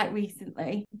grief quite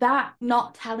recently, that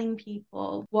not telling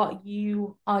people what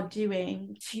you are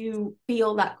doing to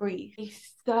feel that grief is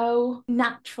so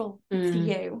natural to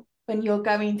you. When you're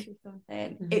going through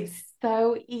something, it's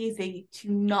so easy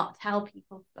to not tell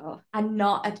people stuff and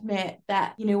not admit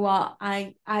that, you know what,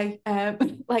 I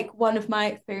like, one of my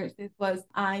experiences was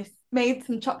I made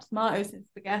some chopped tomatoes and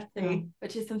spaghetti,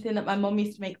 which is something that my mum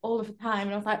used to make all of the time,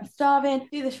 and I was like, I'm starving,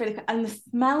 do this really quick, and the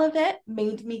smell of it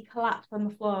made me collapse on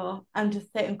the floor and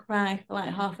just sit and cry for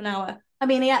like half an hour. I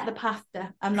mean, he ate the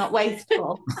pasta. I'm not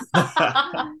wasteful.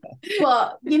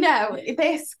 But,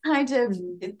 this kind of,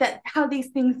 that how these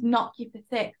things knock you for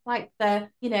six, like the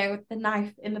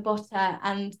knife in the butter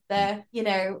and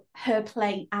her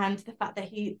plate, and the fact that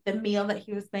the meal that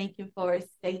he was making for her is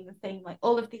staying the same. Like,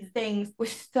 all of these things were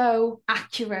so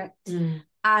accurate.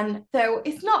 And so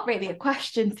it's not really a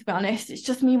question, to be honest. It's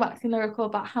just me waxing lyrical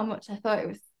about how much I thought it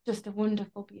was just a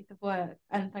wonderful piece of work,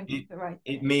 and thank you for writing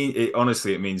it.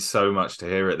 Honestly, it means so much to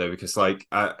hear it, though, because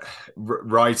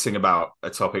writing about a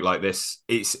topic like this,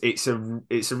 it's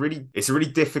a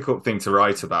really difficult thing to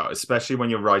write about, especially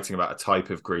when you're writing about a type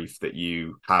of grief that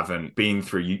you haven't been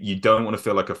through. You don't want to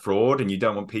feel like a fraud, and you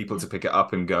don't want people to pick it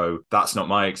up and go, that's not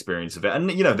my experience of it. And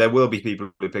there will be people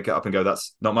who pick it up and go,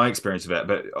 that's not my experience of it.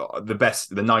 But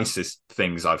the nicest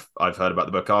things I've heard about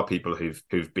the book are people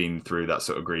who've been through that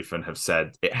sort of grief and have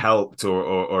said it it helped,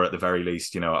 or at the very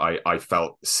least, I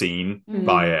felt seen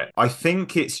by it. I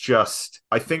think it's just,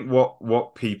 I think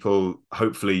what people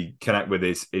hopefully connect with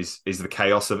is the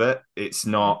chaos of it. It's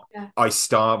not,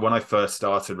 when I first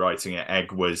started writing it,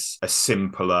 Egg was a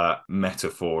simpler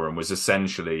metaphor and was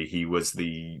essentially, he was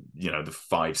the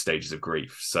 5 stages of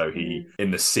grief. So he,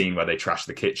 in the scene where they trashed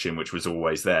the kitchen, which was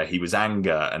always there, he was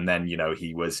anger, and then,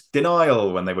 he was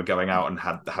denial when they were going out and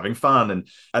having fun.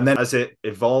 And then as it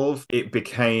evolved, it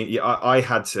became, I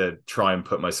had to try and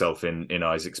put myself in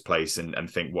Isaac's place and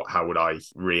think, how would I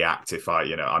react if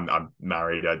I'm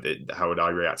married? How would I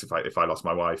react if I lost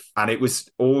my wife? And it was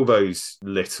all those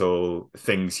little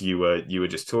things you were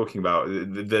just talking about,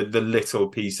 the little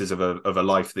pieces of a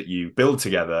life that you build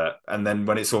together, and then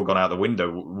when it's all gone out the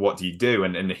window, what do you do?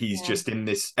 And he's just in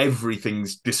this,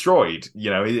 everything's destroyed,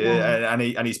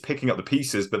 and he's picking up the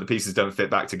pieces, but the pieces don't fit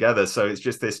back together. So it's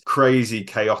just this crazy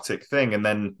chaotic thing. And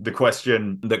then the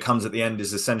question that comes at the end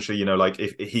is essentially,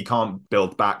 if he can't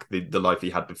build back the life he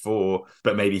had before,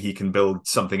 but maybe he can build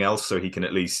something else so he can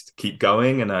at least keep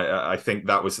going. And I think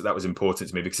that was important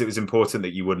to me, because it was important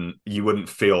that you wouldn't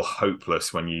feel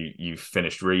hopeless when you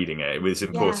finished reading it. It was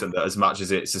important that as much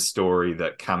as it's a story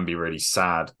that can be really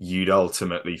sad, you'd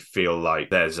ultimately feel like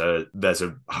there's a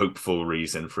hopeful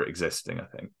reason for it existing, I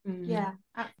think. Yeah.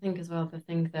 I think as well, the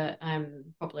thing that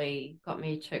probably got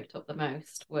me choked up the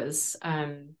most was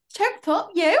choked up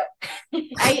you.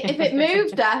 Hey, if it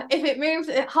moved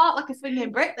heart like a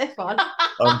swinging brick, this one.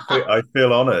 I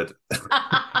feel honoured.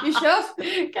 You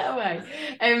should get away.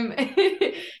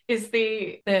 Is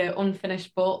the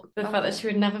unfinished book, the fact that she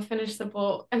would never finish the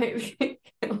book, and it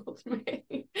killed me,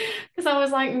 because I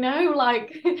was like, no,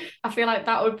 like, I feel like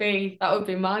that would be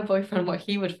my boyfriend. What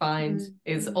he would find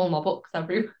is all my books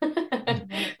everywhere,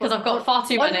 because I've got far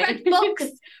too many books.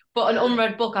 But an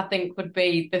unread book, I think, would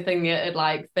be the thing that would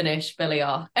like finish Billy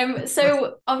off.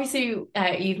 So obviously,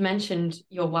 you've mentioned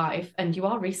your wife, and you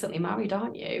are recently married,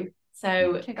 aren't you?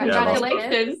 So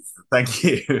congratulations. Thank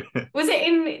you. Was it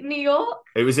in New York?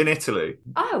 It was in Italy.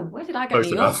 Oh, where did I go to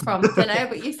New York from? I don't know,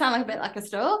 but you sound like a bit like a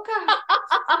stalker.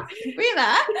 Were you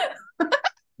there?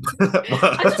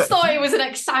 I just thought it was an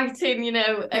exciting,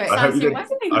 exciting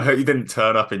wedding. I hope you didn't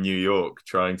turn up in New York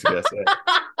trying to get it.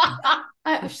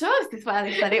 I'm sure this is where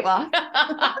they said it was.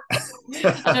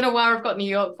 I don't know where I've got New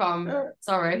York from.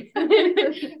 Sorry.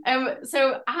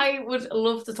 So I would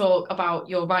love to talk about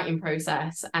your writing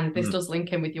process, and this does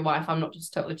link in with your wife. I'm not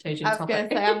just totally changing topic. I was going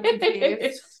to say, I'm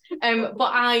confused.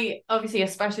 But I obviously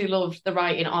especially loved the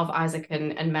writing of Isaac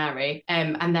and Mary,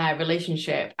 and their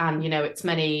relationship, and its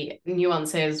many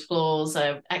nuances, flaws,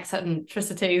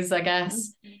 eccentricities, I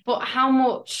guess. But how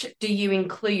much do you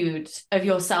include of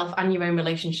yourself and your own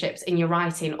relationships in your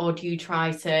writing, or do you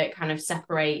try to kind of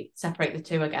separate the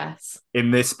two, I guess?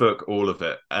 In this book, all of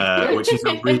it, which is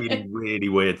a really, really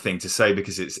weird thing to say,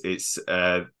 because it's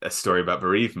a story about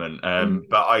bereavement.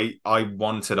 But I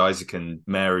wanted Isaac and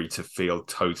Mary to feel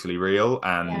totally real,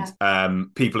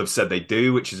 and people have said they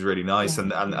do, which is really nice.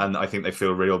 And I think they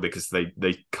feel real because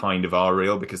they kind of are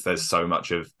real, because there's so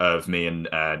much of me and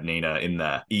Nina in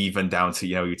there, even down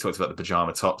to, we talked about the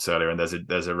pajama tops earlier, and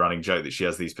there's a running joke that she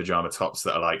has these pajama tops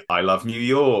that are like, I love New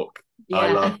York. Yeah.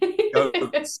 I love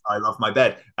goats. I love my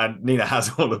bed. And Nina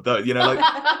has all of those,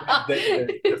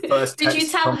 the first Did you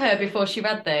tell her before she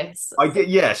read this? I did,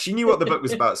 yeah. She knew what the book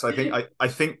was about. So I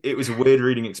think it was a weird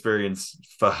reading experience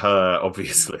for her,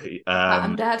 obviously.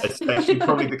 I'm dead. Especially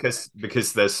probably because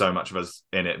there's so much of us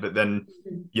in it. But then,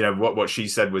 what she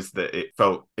said was that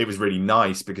it was really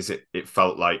nice, because it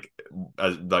felt like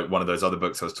one of those other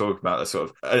books I was talking about, a sort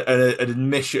of an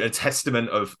admission, a testament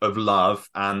of love,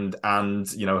 and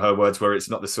her words where it's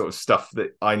not the sort of stuff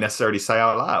that I necessarily say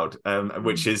out loud,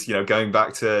 which is going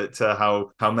back to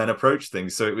how men approach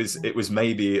things. So it was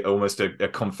maybe almost a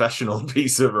confessional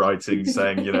piece of writing,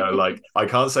 saying like, I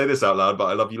can't say this out loud, but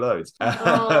I love you loads.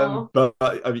 But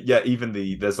I mean,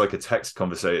 even there's like a text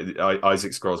conversation.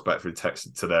 Isaac scrolls back through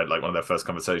text to their one of their first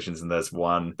conversations, and there's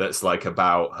one that's like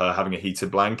about her having a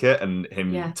heated blanket and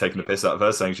him taking the piss out of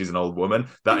her, saying she's an old woman.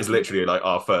 That is literally like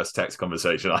our first text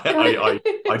conversation.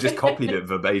 I just copied it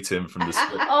verbatim from the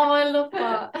script. Oh, I love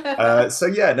that. So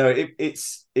yeah, no,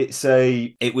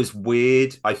 it was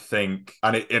weird, I think,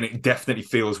 and it definitely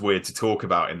feels weird to talk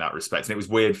about in that respect. And it was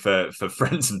weird for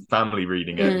friends and family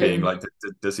reading it, being like,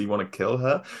 does he want to kill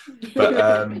her?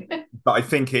 But I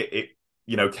think it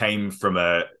came from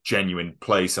a genuine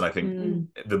place, and I think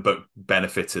the book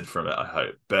benefited from it, I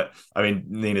hope. But I mean,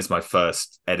 Nina's my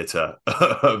first editor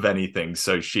of anything,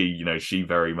 so she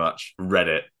very much read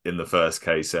it in the first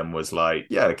case and was like,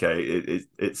 yeah, okay,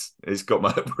 it's got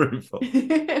my approval.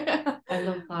 I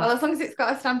love that. Well, as long as it's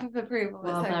got a stamp of approval,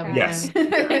 Well, it's okay. Yes.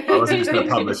 I wasn't just going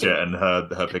to publish it and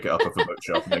her pick it up off a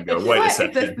bookshelf and then go, wait a Is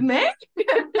this second. me?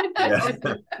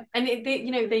 Yeah. And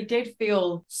they did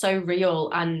feel so real,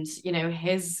 and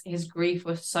his grief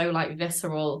was so like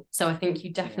visceral. So I think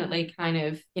you definitely kind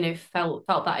of felt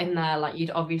that in there. Like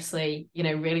you'd obviously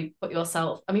really put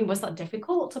yourself. I mean, was that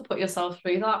difficult to put yourself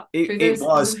through that? It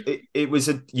was. It was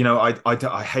a.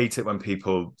 I hate it when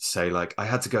people say like I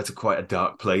had to go to quite a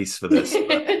dark place for this.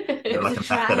 But, like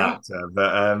a method actor,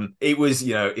 but it was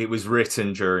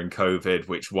written during COVID,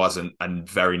 which wasn't a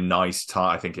very nice time.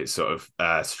 I think it sort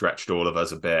of stretched all of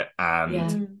us a bit,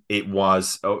 and it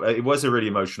was a really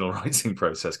emotional writing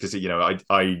process because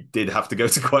I did have to go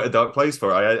to quite a dark place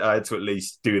for it. I had to at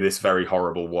least do this very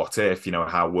horrible what if,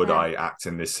 how would I act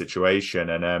in this situation,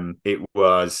 and it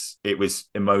was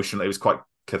emotional. It was quite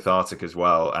cathartic as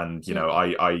well, and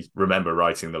I remember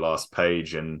writing the last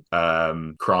page and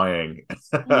crying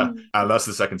and that's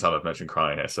the second time I've mentioned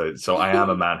crying here, so I am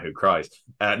a man who cries.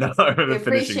 No, I remember we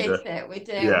appreciate it. We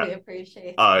do. We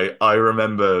appreciate it. I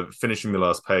remember finishing the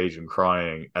last page and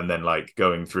crying, and then like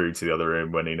going through to the other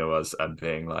room when Nina was and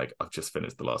being like, I've just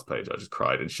finished the last page, I just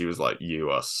cried, and she was like,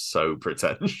 you are so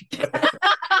pretentious.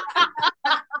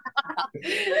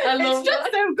 It's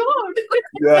just so good.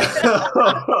 Yeah.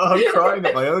 I'm crying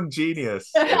at my own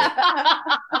genius.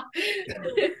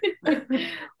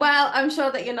 Well, I'm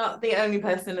sure that you're not the only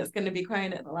person that's going to be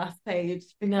crying at the last page.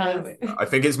 No, I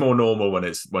think it's more normal when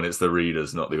it's the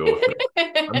readers, not the author.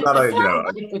 I'm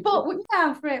glad but we're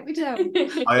down for it. We don't.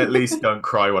 I at least don't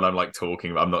cry when I'm like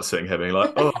talking. I'm not sitting here being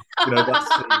like, oh,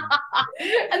 that's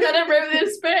and then I wrote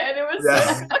this bit, and it was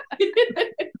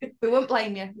We won't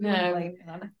blame you. We No. won't blame you,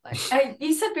 honestly.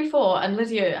 You said before, and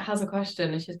Lydia has a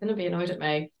question, and she's going to be annoyed at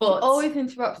me. But She always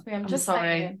interrupts me. I'm just sorry,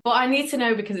 saying. but I need to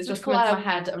know because it's just come into Flow. my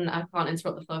head, and I can't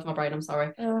interrupt the flow of my brain. I'm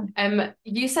sorry. Oh.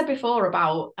 You said before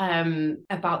about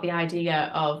the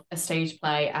idea of a stage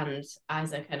play and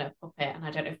Isaac and a puppet, and I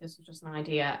don't know if this was just an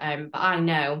idea. But I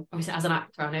know, obviously, as an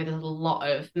actor, I know there's a lot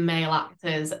of male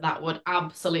actors that would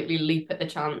absolutely leap at the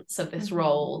chance of this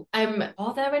role.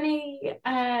 Are there any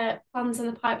plans in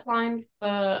the pipeline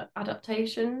for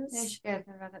adaptations? Yeah, she goes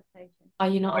for adaptation. Are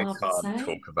you not I allowed to can't say?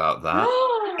 talk about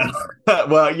that.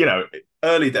 Well,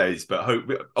 early days, but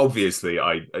obviously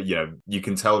you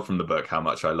can tell from the book how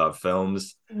much I love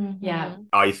films. Yeah.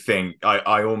 I think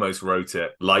I almost wrote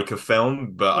it like a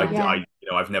film, but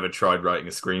I've never tried writing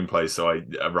a screenplay, so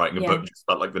writing a book just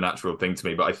felt like the natural thing to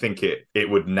me. But I think it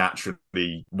would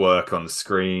naturally work on the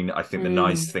screen. I think the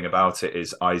nice thing about it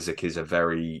is Isaac is a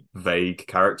very vague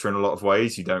character in a lot of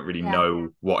ways. You don't really know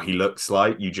what he looks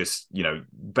like. You just,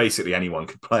 basically anyone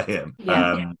could play him.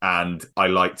 And I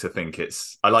like to think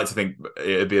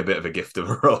it'd be a bit of a gift of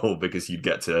a role because you'd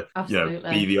get to,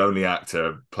 be the only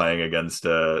actor playing against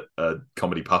a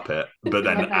comedy puppet, but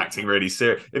then acting really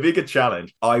serious. It'd be a good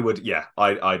challenge. I'd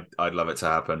love it to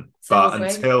happen. But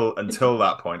until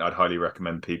that point, I'd highly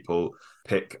recommend people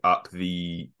pick up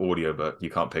the audiobook. You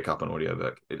can't pick up an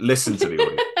audiobook. Listen to the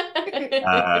audio.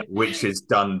 Which is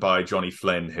done by Johnny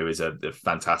Flynn, who is a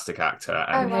fantastic actor,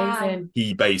 and Amazing.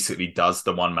 he basically does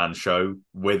the one-man show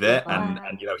with it, and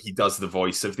he does the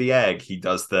voice of the egg, he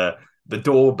does the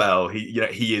doorbell,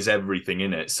 he is everything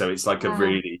in it. So it's like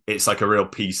a real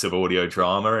piece of audio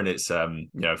drama, and it's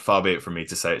far be it from me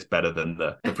to say it's better than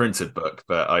the printed book,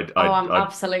 but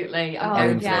absolutely. I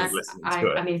enjoyed listening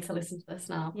to it. I need to listen to this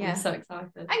now. I'm so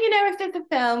excited. And if there's a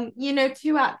film,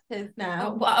 two actors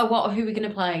now. Who are we going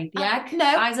to play? The egg? No,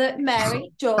 Isaac?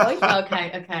 Mary, Joy.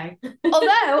 Okay.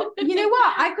 Although, you know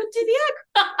what? I could do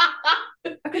the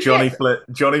egg.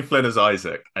 Johnny Flynn as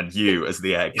Isaac, and you as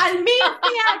the egg. And me as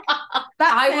the egg.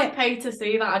 I would pay to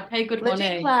see that. I'd pay good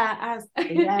money. Claire as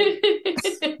the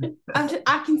egg.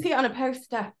 I can see it on a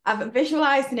poster. I've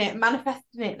visualising it,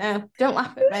 manifesting it now. Don't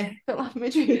laugh at me. Don't laugh at my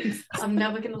dreams. I'm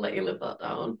never going to let you live that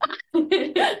down.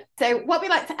 So what we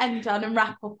like to end on and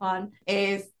wrap up on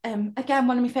is, again,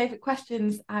 one of my favourite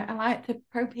questions. I like to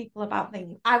probe people about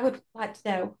things. I would like to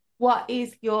know, what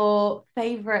is your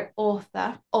favourite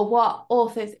author, or what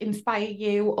authors inspire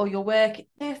you or your work?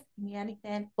 This can be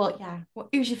anything, but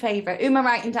who's your favourite? Who am I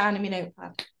writing down in my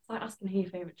notepad? It's like asking who your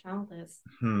favourite child is.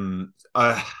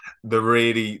 The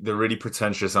really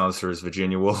pretentious answer is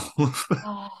Virginia Woolf. No,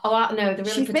 the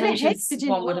really pretentious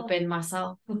one would have been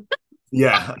myself.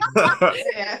 Yeah.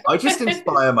 I just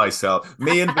inspire myself.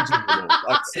 Me and Virginia Woolf.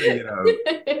 I'd say,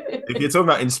 if you're talking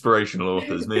about inspirational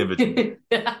authors, me and Virginia.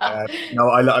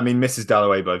 I mean, Mrs.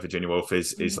 Dalloway by Virginia Woolf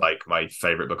is like my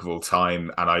favorite book of all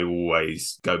time, and I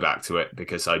always go back to it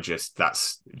because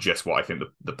that's just what I think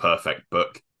the perfect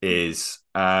book is.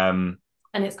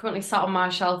 And it's currently sat on my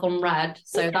shelf unread,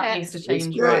 so that needs to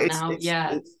change now.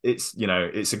 It's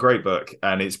it's a great book,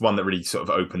 and it's one that really sort of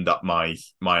opened up my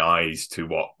eyes to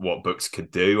what books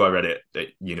could do. I read it at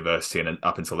university, and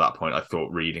up until that point, I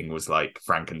thought reading was like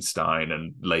Frankenstein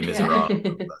and Les Miserables and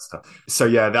all that stuff. So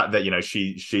yeah, that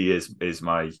she is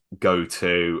my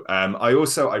go-to. I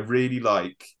really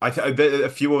like. A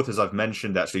few authors I've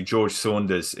mentioned actually. George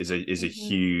Saunders is a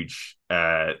huge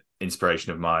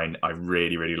inspiration of mine. I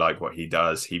really, really like what he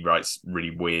does. He writes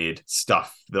really weird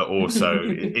stuff that also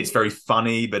it's very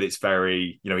funny, but it's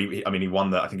very, he won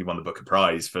the Booker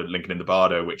Prize for Lincoln in the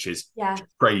Bardo, which is a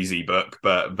crazy book,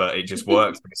 but it just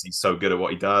works because he's so good at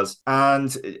what he does.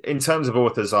 And in terms of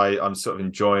authors I'm sort of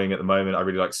enjoying at the moment, I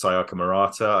really like Sayaka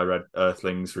Murata. I read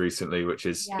Earthlings recently, which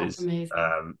is amazing.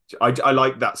 I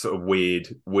like that sort of weird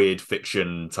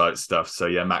fiction type stuff. So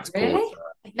yeah, Max Porter.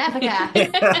 Never guess.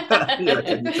 Yeah,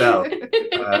 can you tell?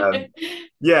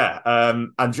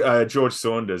 And George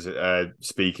Saunders,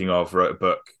 speaking of, wrote a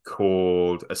book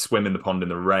called A Swim in the Pond in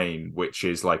the Rain, which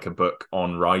is like a book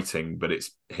on writing, but it's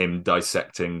him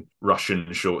dissecting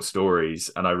Russian short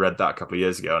stories. And I read that a couple of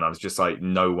years ago, and I was just like,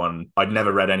 I'd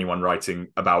never read anyone writing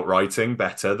about writing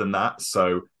better than that.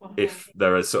 So if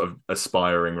there are sort of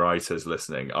aspiring writers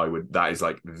listening, that is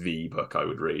like the book I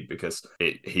would read, because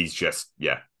he's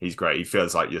great. He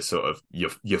feels like you're sort of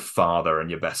your father and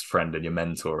your best friend and your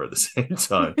mentor at the same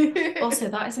time. Also,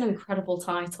 that is an incredible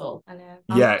title. I know.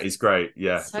 Yeah, it's great.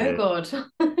 Yeah. So good.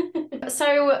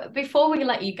 So before we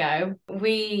let you go,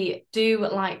 we do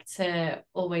like to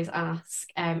always ask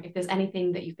if there's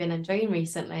anything that you've been enjoying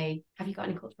recently. Have you got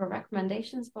any cultural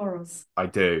recommendations for us? I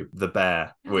do. The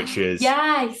Bear, which is a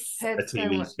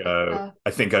TV show.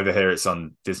 I think over here it's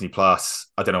on Disney Plus.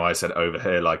 I don't know why I said over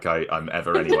here like I'm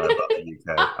ever anywhere but the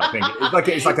UK. I think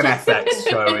it's like an FX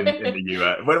show in the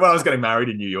US. When I was getting married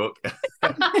in New York.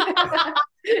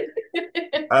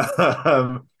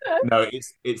 No,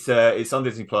 it's on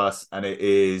Disney Plus, and it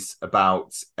is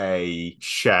about a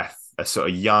chef, a sort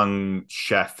of young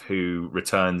chef who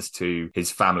returns to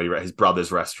his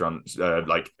brother's restaurant,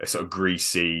 like a sort of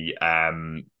greasy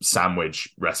sandwich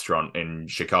restaurant in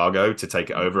Chicago, to take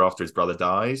it over after his brother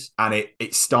dies. And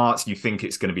it starts, you think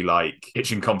it's going to be like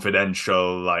Kitchen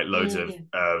Confidential, like loads of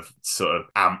sort of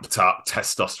amped up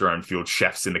testosterone fueled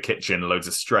chefs in the kitchen, loads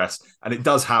of stress. And it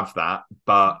does have that,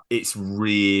 but it's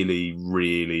really,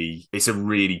 really, it's a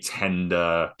really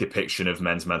tender depiction of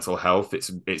men's mental health. It's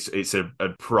a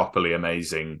properly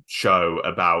amazing show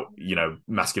about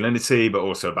masculinity, but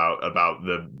also about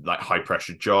the like high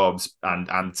pressure jobs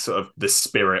and sort of the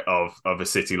spirit of a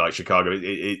city like Chicago.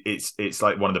 It's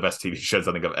like one of the best TV shows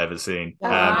I think I've ever seen.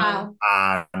 Wow.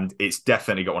 And it's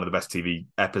definitely got one of the best TV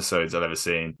episodes I've ever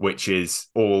seen, which is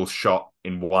all shot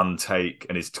in one take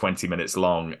and is 20 minutes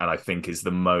long, and I think is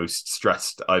the most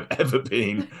stressed I've ever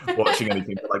been watching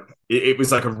anything. Like it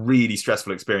was like a really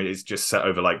stressful experience. It's just set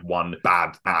over like one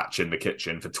bad patch in the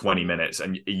kitchen for 20 minutes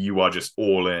and you are just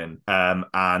all in.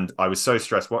 And I was so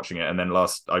stressed watching it, and then I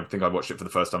think I watched it for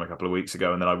the first time a couple of weeks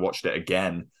ago, and then I watched it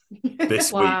again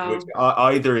this week, which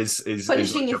either is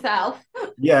punishing yourself.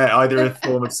 Yeah, either a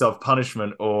form of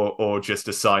self-punishment or just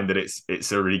a sign that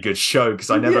it's a really good show, because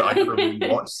I never really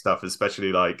watch stuff,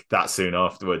 especially like that soon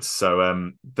afterwards.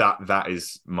 So that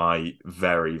is my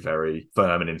very, very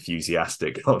firm and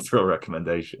enthusiastic cultural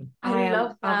recommendation. I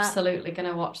love that. Absolutely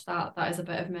gonna watch that. That is a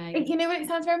bit of me. You know what it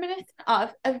sounds reminiscent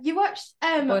of? Have you watched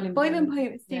Boiling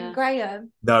Point with Stephen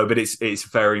Graham? No, but it's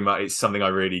very much, it's something I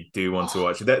really do want to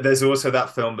watch. There's also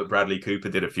that film that Bradley Cooper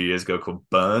did a few years ago called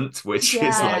Burnt, which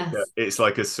is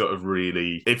like a sort of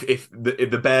really, if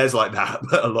the bear's like that,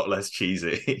 but a lot less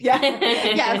cheesy. Yeah,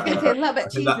 I was going to say a little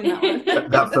bit cheesy in that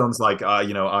one. That film's like,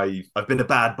 I've been a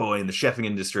bad boy in the chefing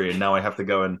industry, and now I have to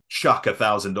go and chuck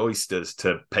 1,000 oysters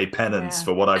to pay penance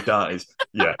for what I've done. It's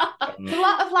a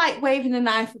lot of like waving a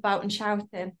knife about and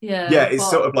shouting. Yeah, it's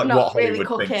sort of like what really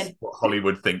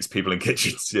Hollywood thinks people in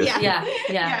kitchens.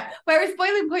 Yeah. Whereas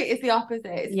Boiling Point is the opposite.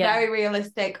 It's very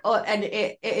realistic, and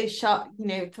it is shot,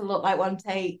 to look like one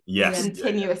take. Yes.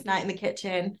 Continuous night in the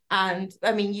kitchen. And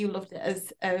I mean, you loved it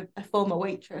as a former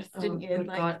waitress, didn't you?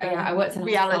 I worked in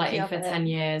hospitality for 10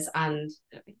 years, and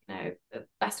the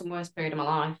best and worst period of my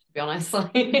life, to be honest.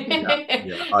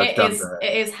 It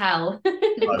is hell.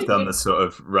 I've done the sort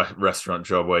of restaurant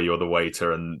job where you're the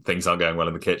waiter and things aren't going well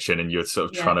in the kitchen, and you're sort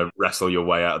of trying to wrestle your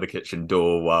way out of the kitchen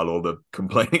door while all the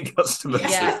complaining customers.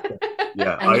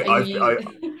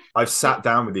 I've sat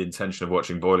down with the intention of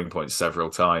watching Boiling Point several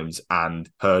times and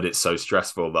heard it's so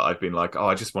stressful that I've been like, oh,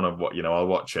 I just want to, I'll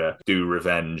watch Do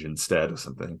Revenge instead or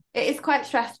something. It is quite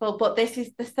stressful, but this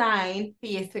is the sign for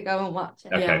you to go and watch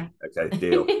it. Okay,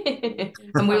 deal.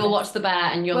 And we will watch The Bear,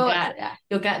 and you'll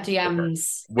get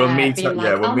DMs. We'll meet up.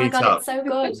 Like, we'll meet God, up. It's so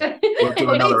good. We'll do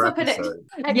another episode.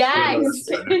 Yes.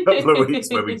 A couple of weeks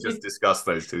where we just discuss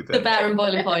those two things. The Bear and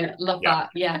Boiling Point. Love that.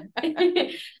 Yeah.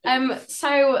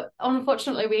 So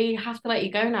unfortunately, we have to let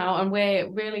you go now, and we're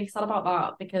really sad about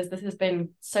that because this has been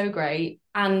so great.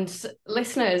 And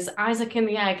listeners, Isaac and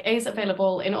the Egg is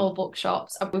available in all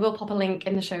bookshops. We will pop a link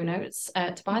in the show notes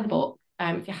to buy the book.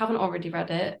 If you haven't already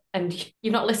read it and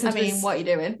you've not listened to this, what are you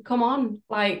doing? Come on,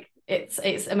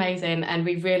 it's amazing, and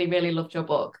we really, really loved your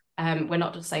book. We're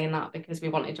not just saying that because we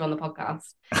wanted you on the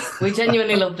podcast. We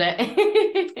genuinely loved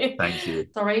it. Thank you.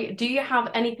 Sorry, do you have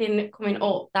anything coming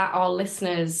up that our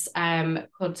listeners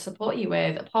could support you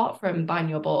with apart from buying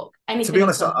your book? Anything to be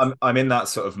honest, I'm in that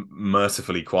sort of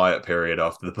mercifully quiet period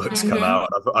after the books come out.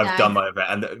 I've done my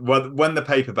event, and when the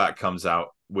paperback comes out,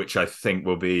 which I think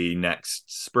will be next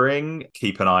spring,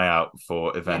 keep an eye out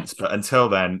for events. Yes. But until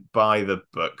then, buy the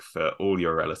book for all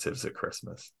your relatives at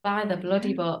Christmas. Buy the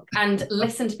bloody book and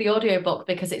listen to the audiobook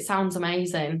because it sounds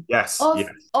amazing. Yes.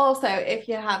 Also, if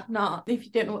you don't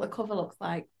know what the cover looks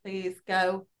like, please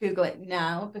go Google it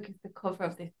now because the cover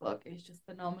of this book is just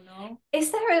phenomenal.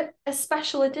 Is there a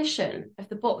special edition of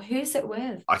the book? Who's it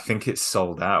with? I think it's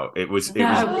sold out. It was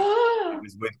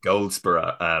with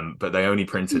Goldsborough, but they only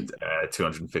printed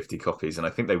 250 copies, and I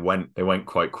think they went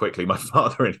quite quickly. My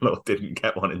father-in-law didn't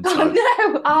get one in time.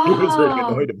 Oh no! He was really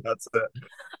annoyed about it.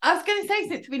 I was going to say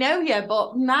since we know you,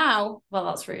 but now, well,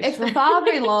 that's rude. It's the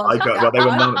father-in-law. They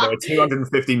were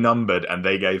 250 numbered, and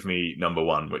they gave me number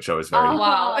one, which I was very. Oh,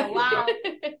 wow!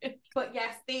 But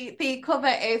yes, the cover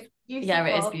is beautiful. Yeah,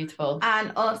 it is beautiful.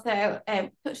 And also,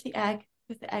 touch the egg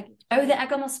because the egg. The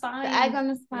egg on the spine. The egg on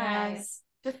the spine. Yes.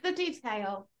 Just the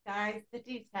detail, guys. The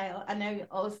detail. I know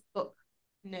us book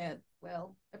nerds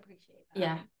will appreciate that.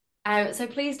 Yeah. So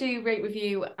please do rate,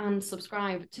 review, and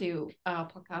subscribe to our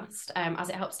podcast as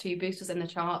it helps to boost us in the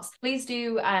charts. Please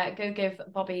do go give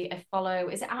Bobby a follow.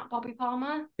 Is it at Bobby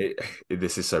Palmer?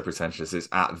 This is so pretentious. It's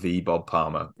at the Bob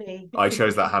Palmer. I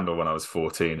chose that handle when I was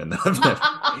 14, and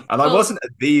I wasn't a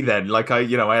the then. Like I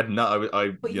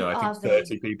think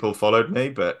 30 people followed me,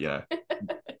 but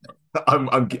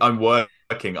I'm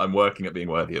working at being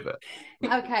worthy of it.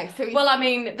 Okay, so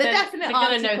they're definite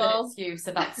gonna know that it's you,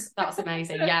 so that's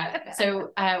amazing. Yeah.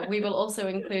 So we will also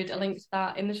include a link to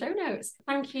that in the show notes.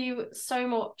 Thank you so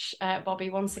much, Bobby,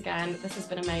 once again. This has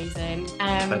been amazing.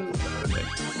 Thank you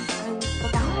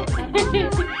for having me.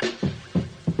 Bye.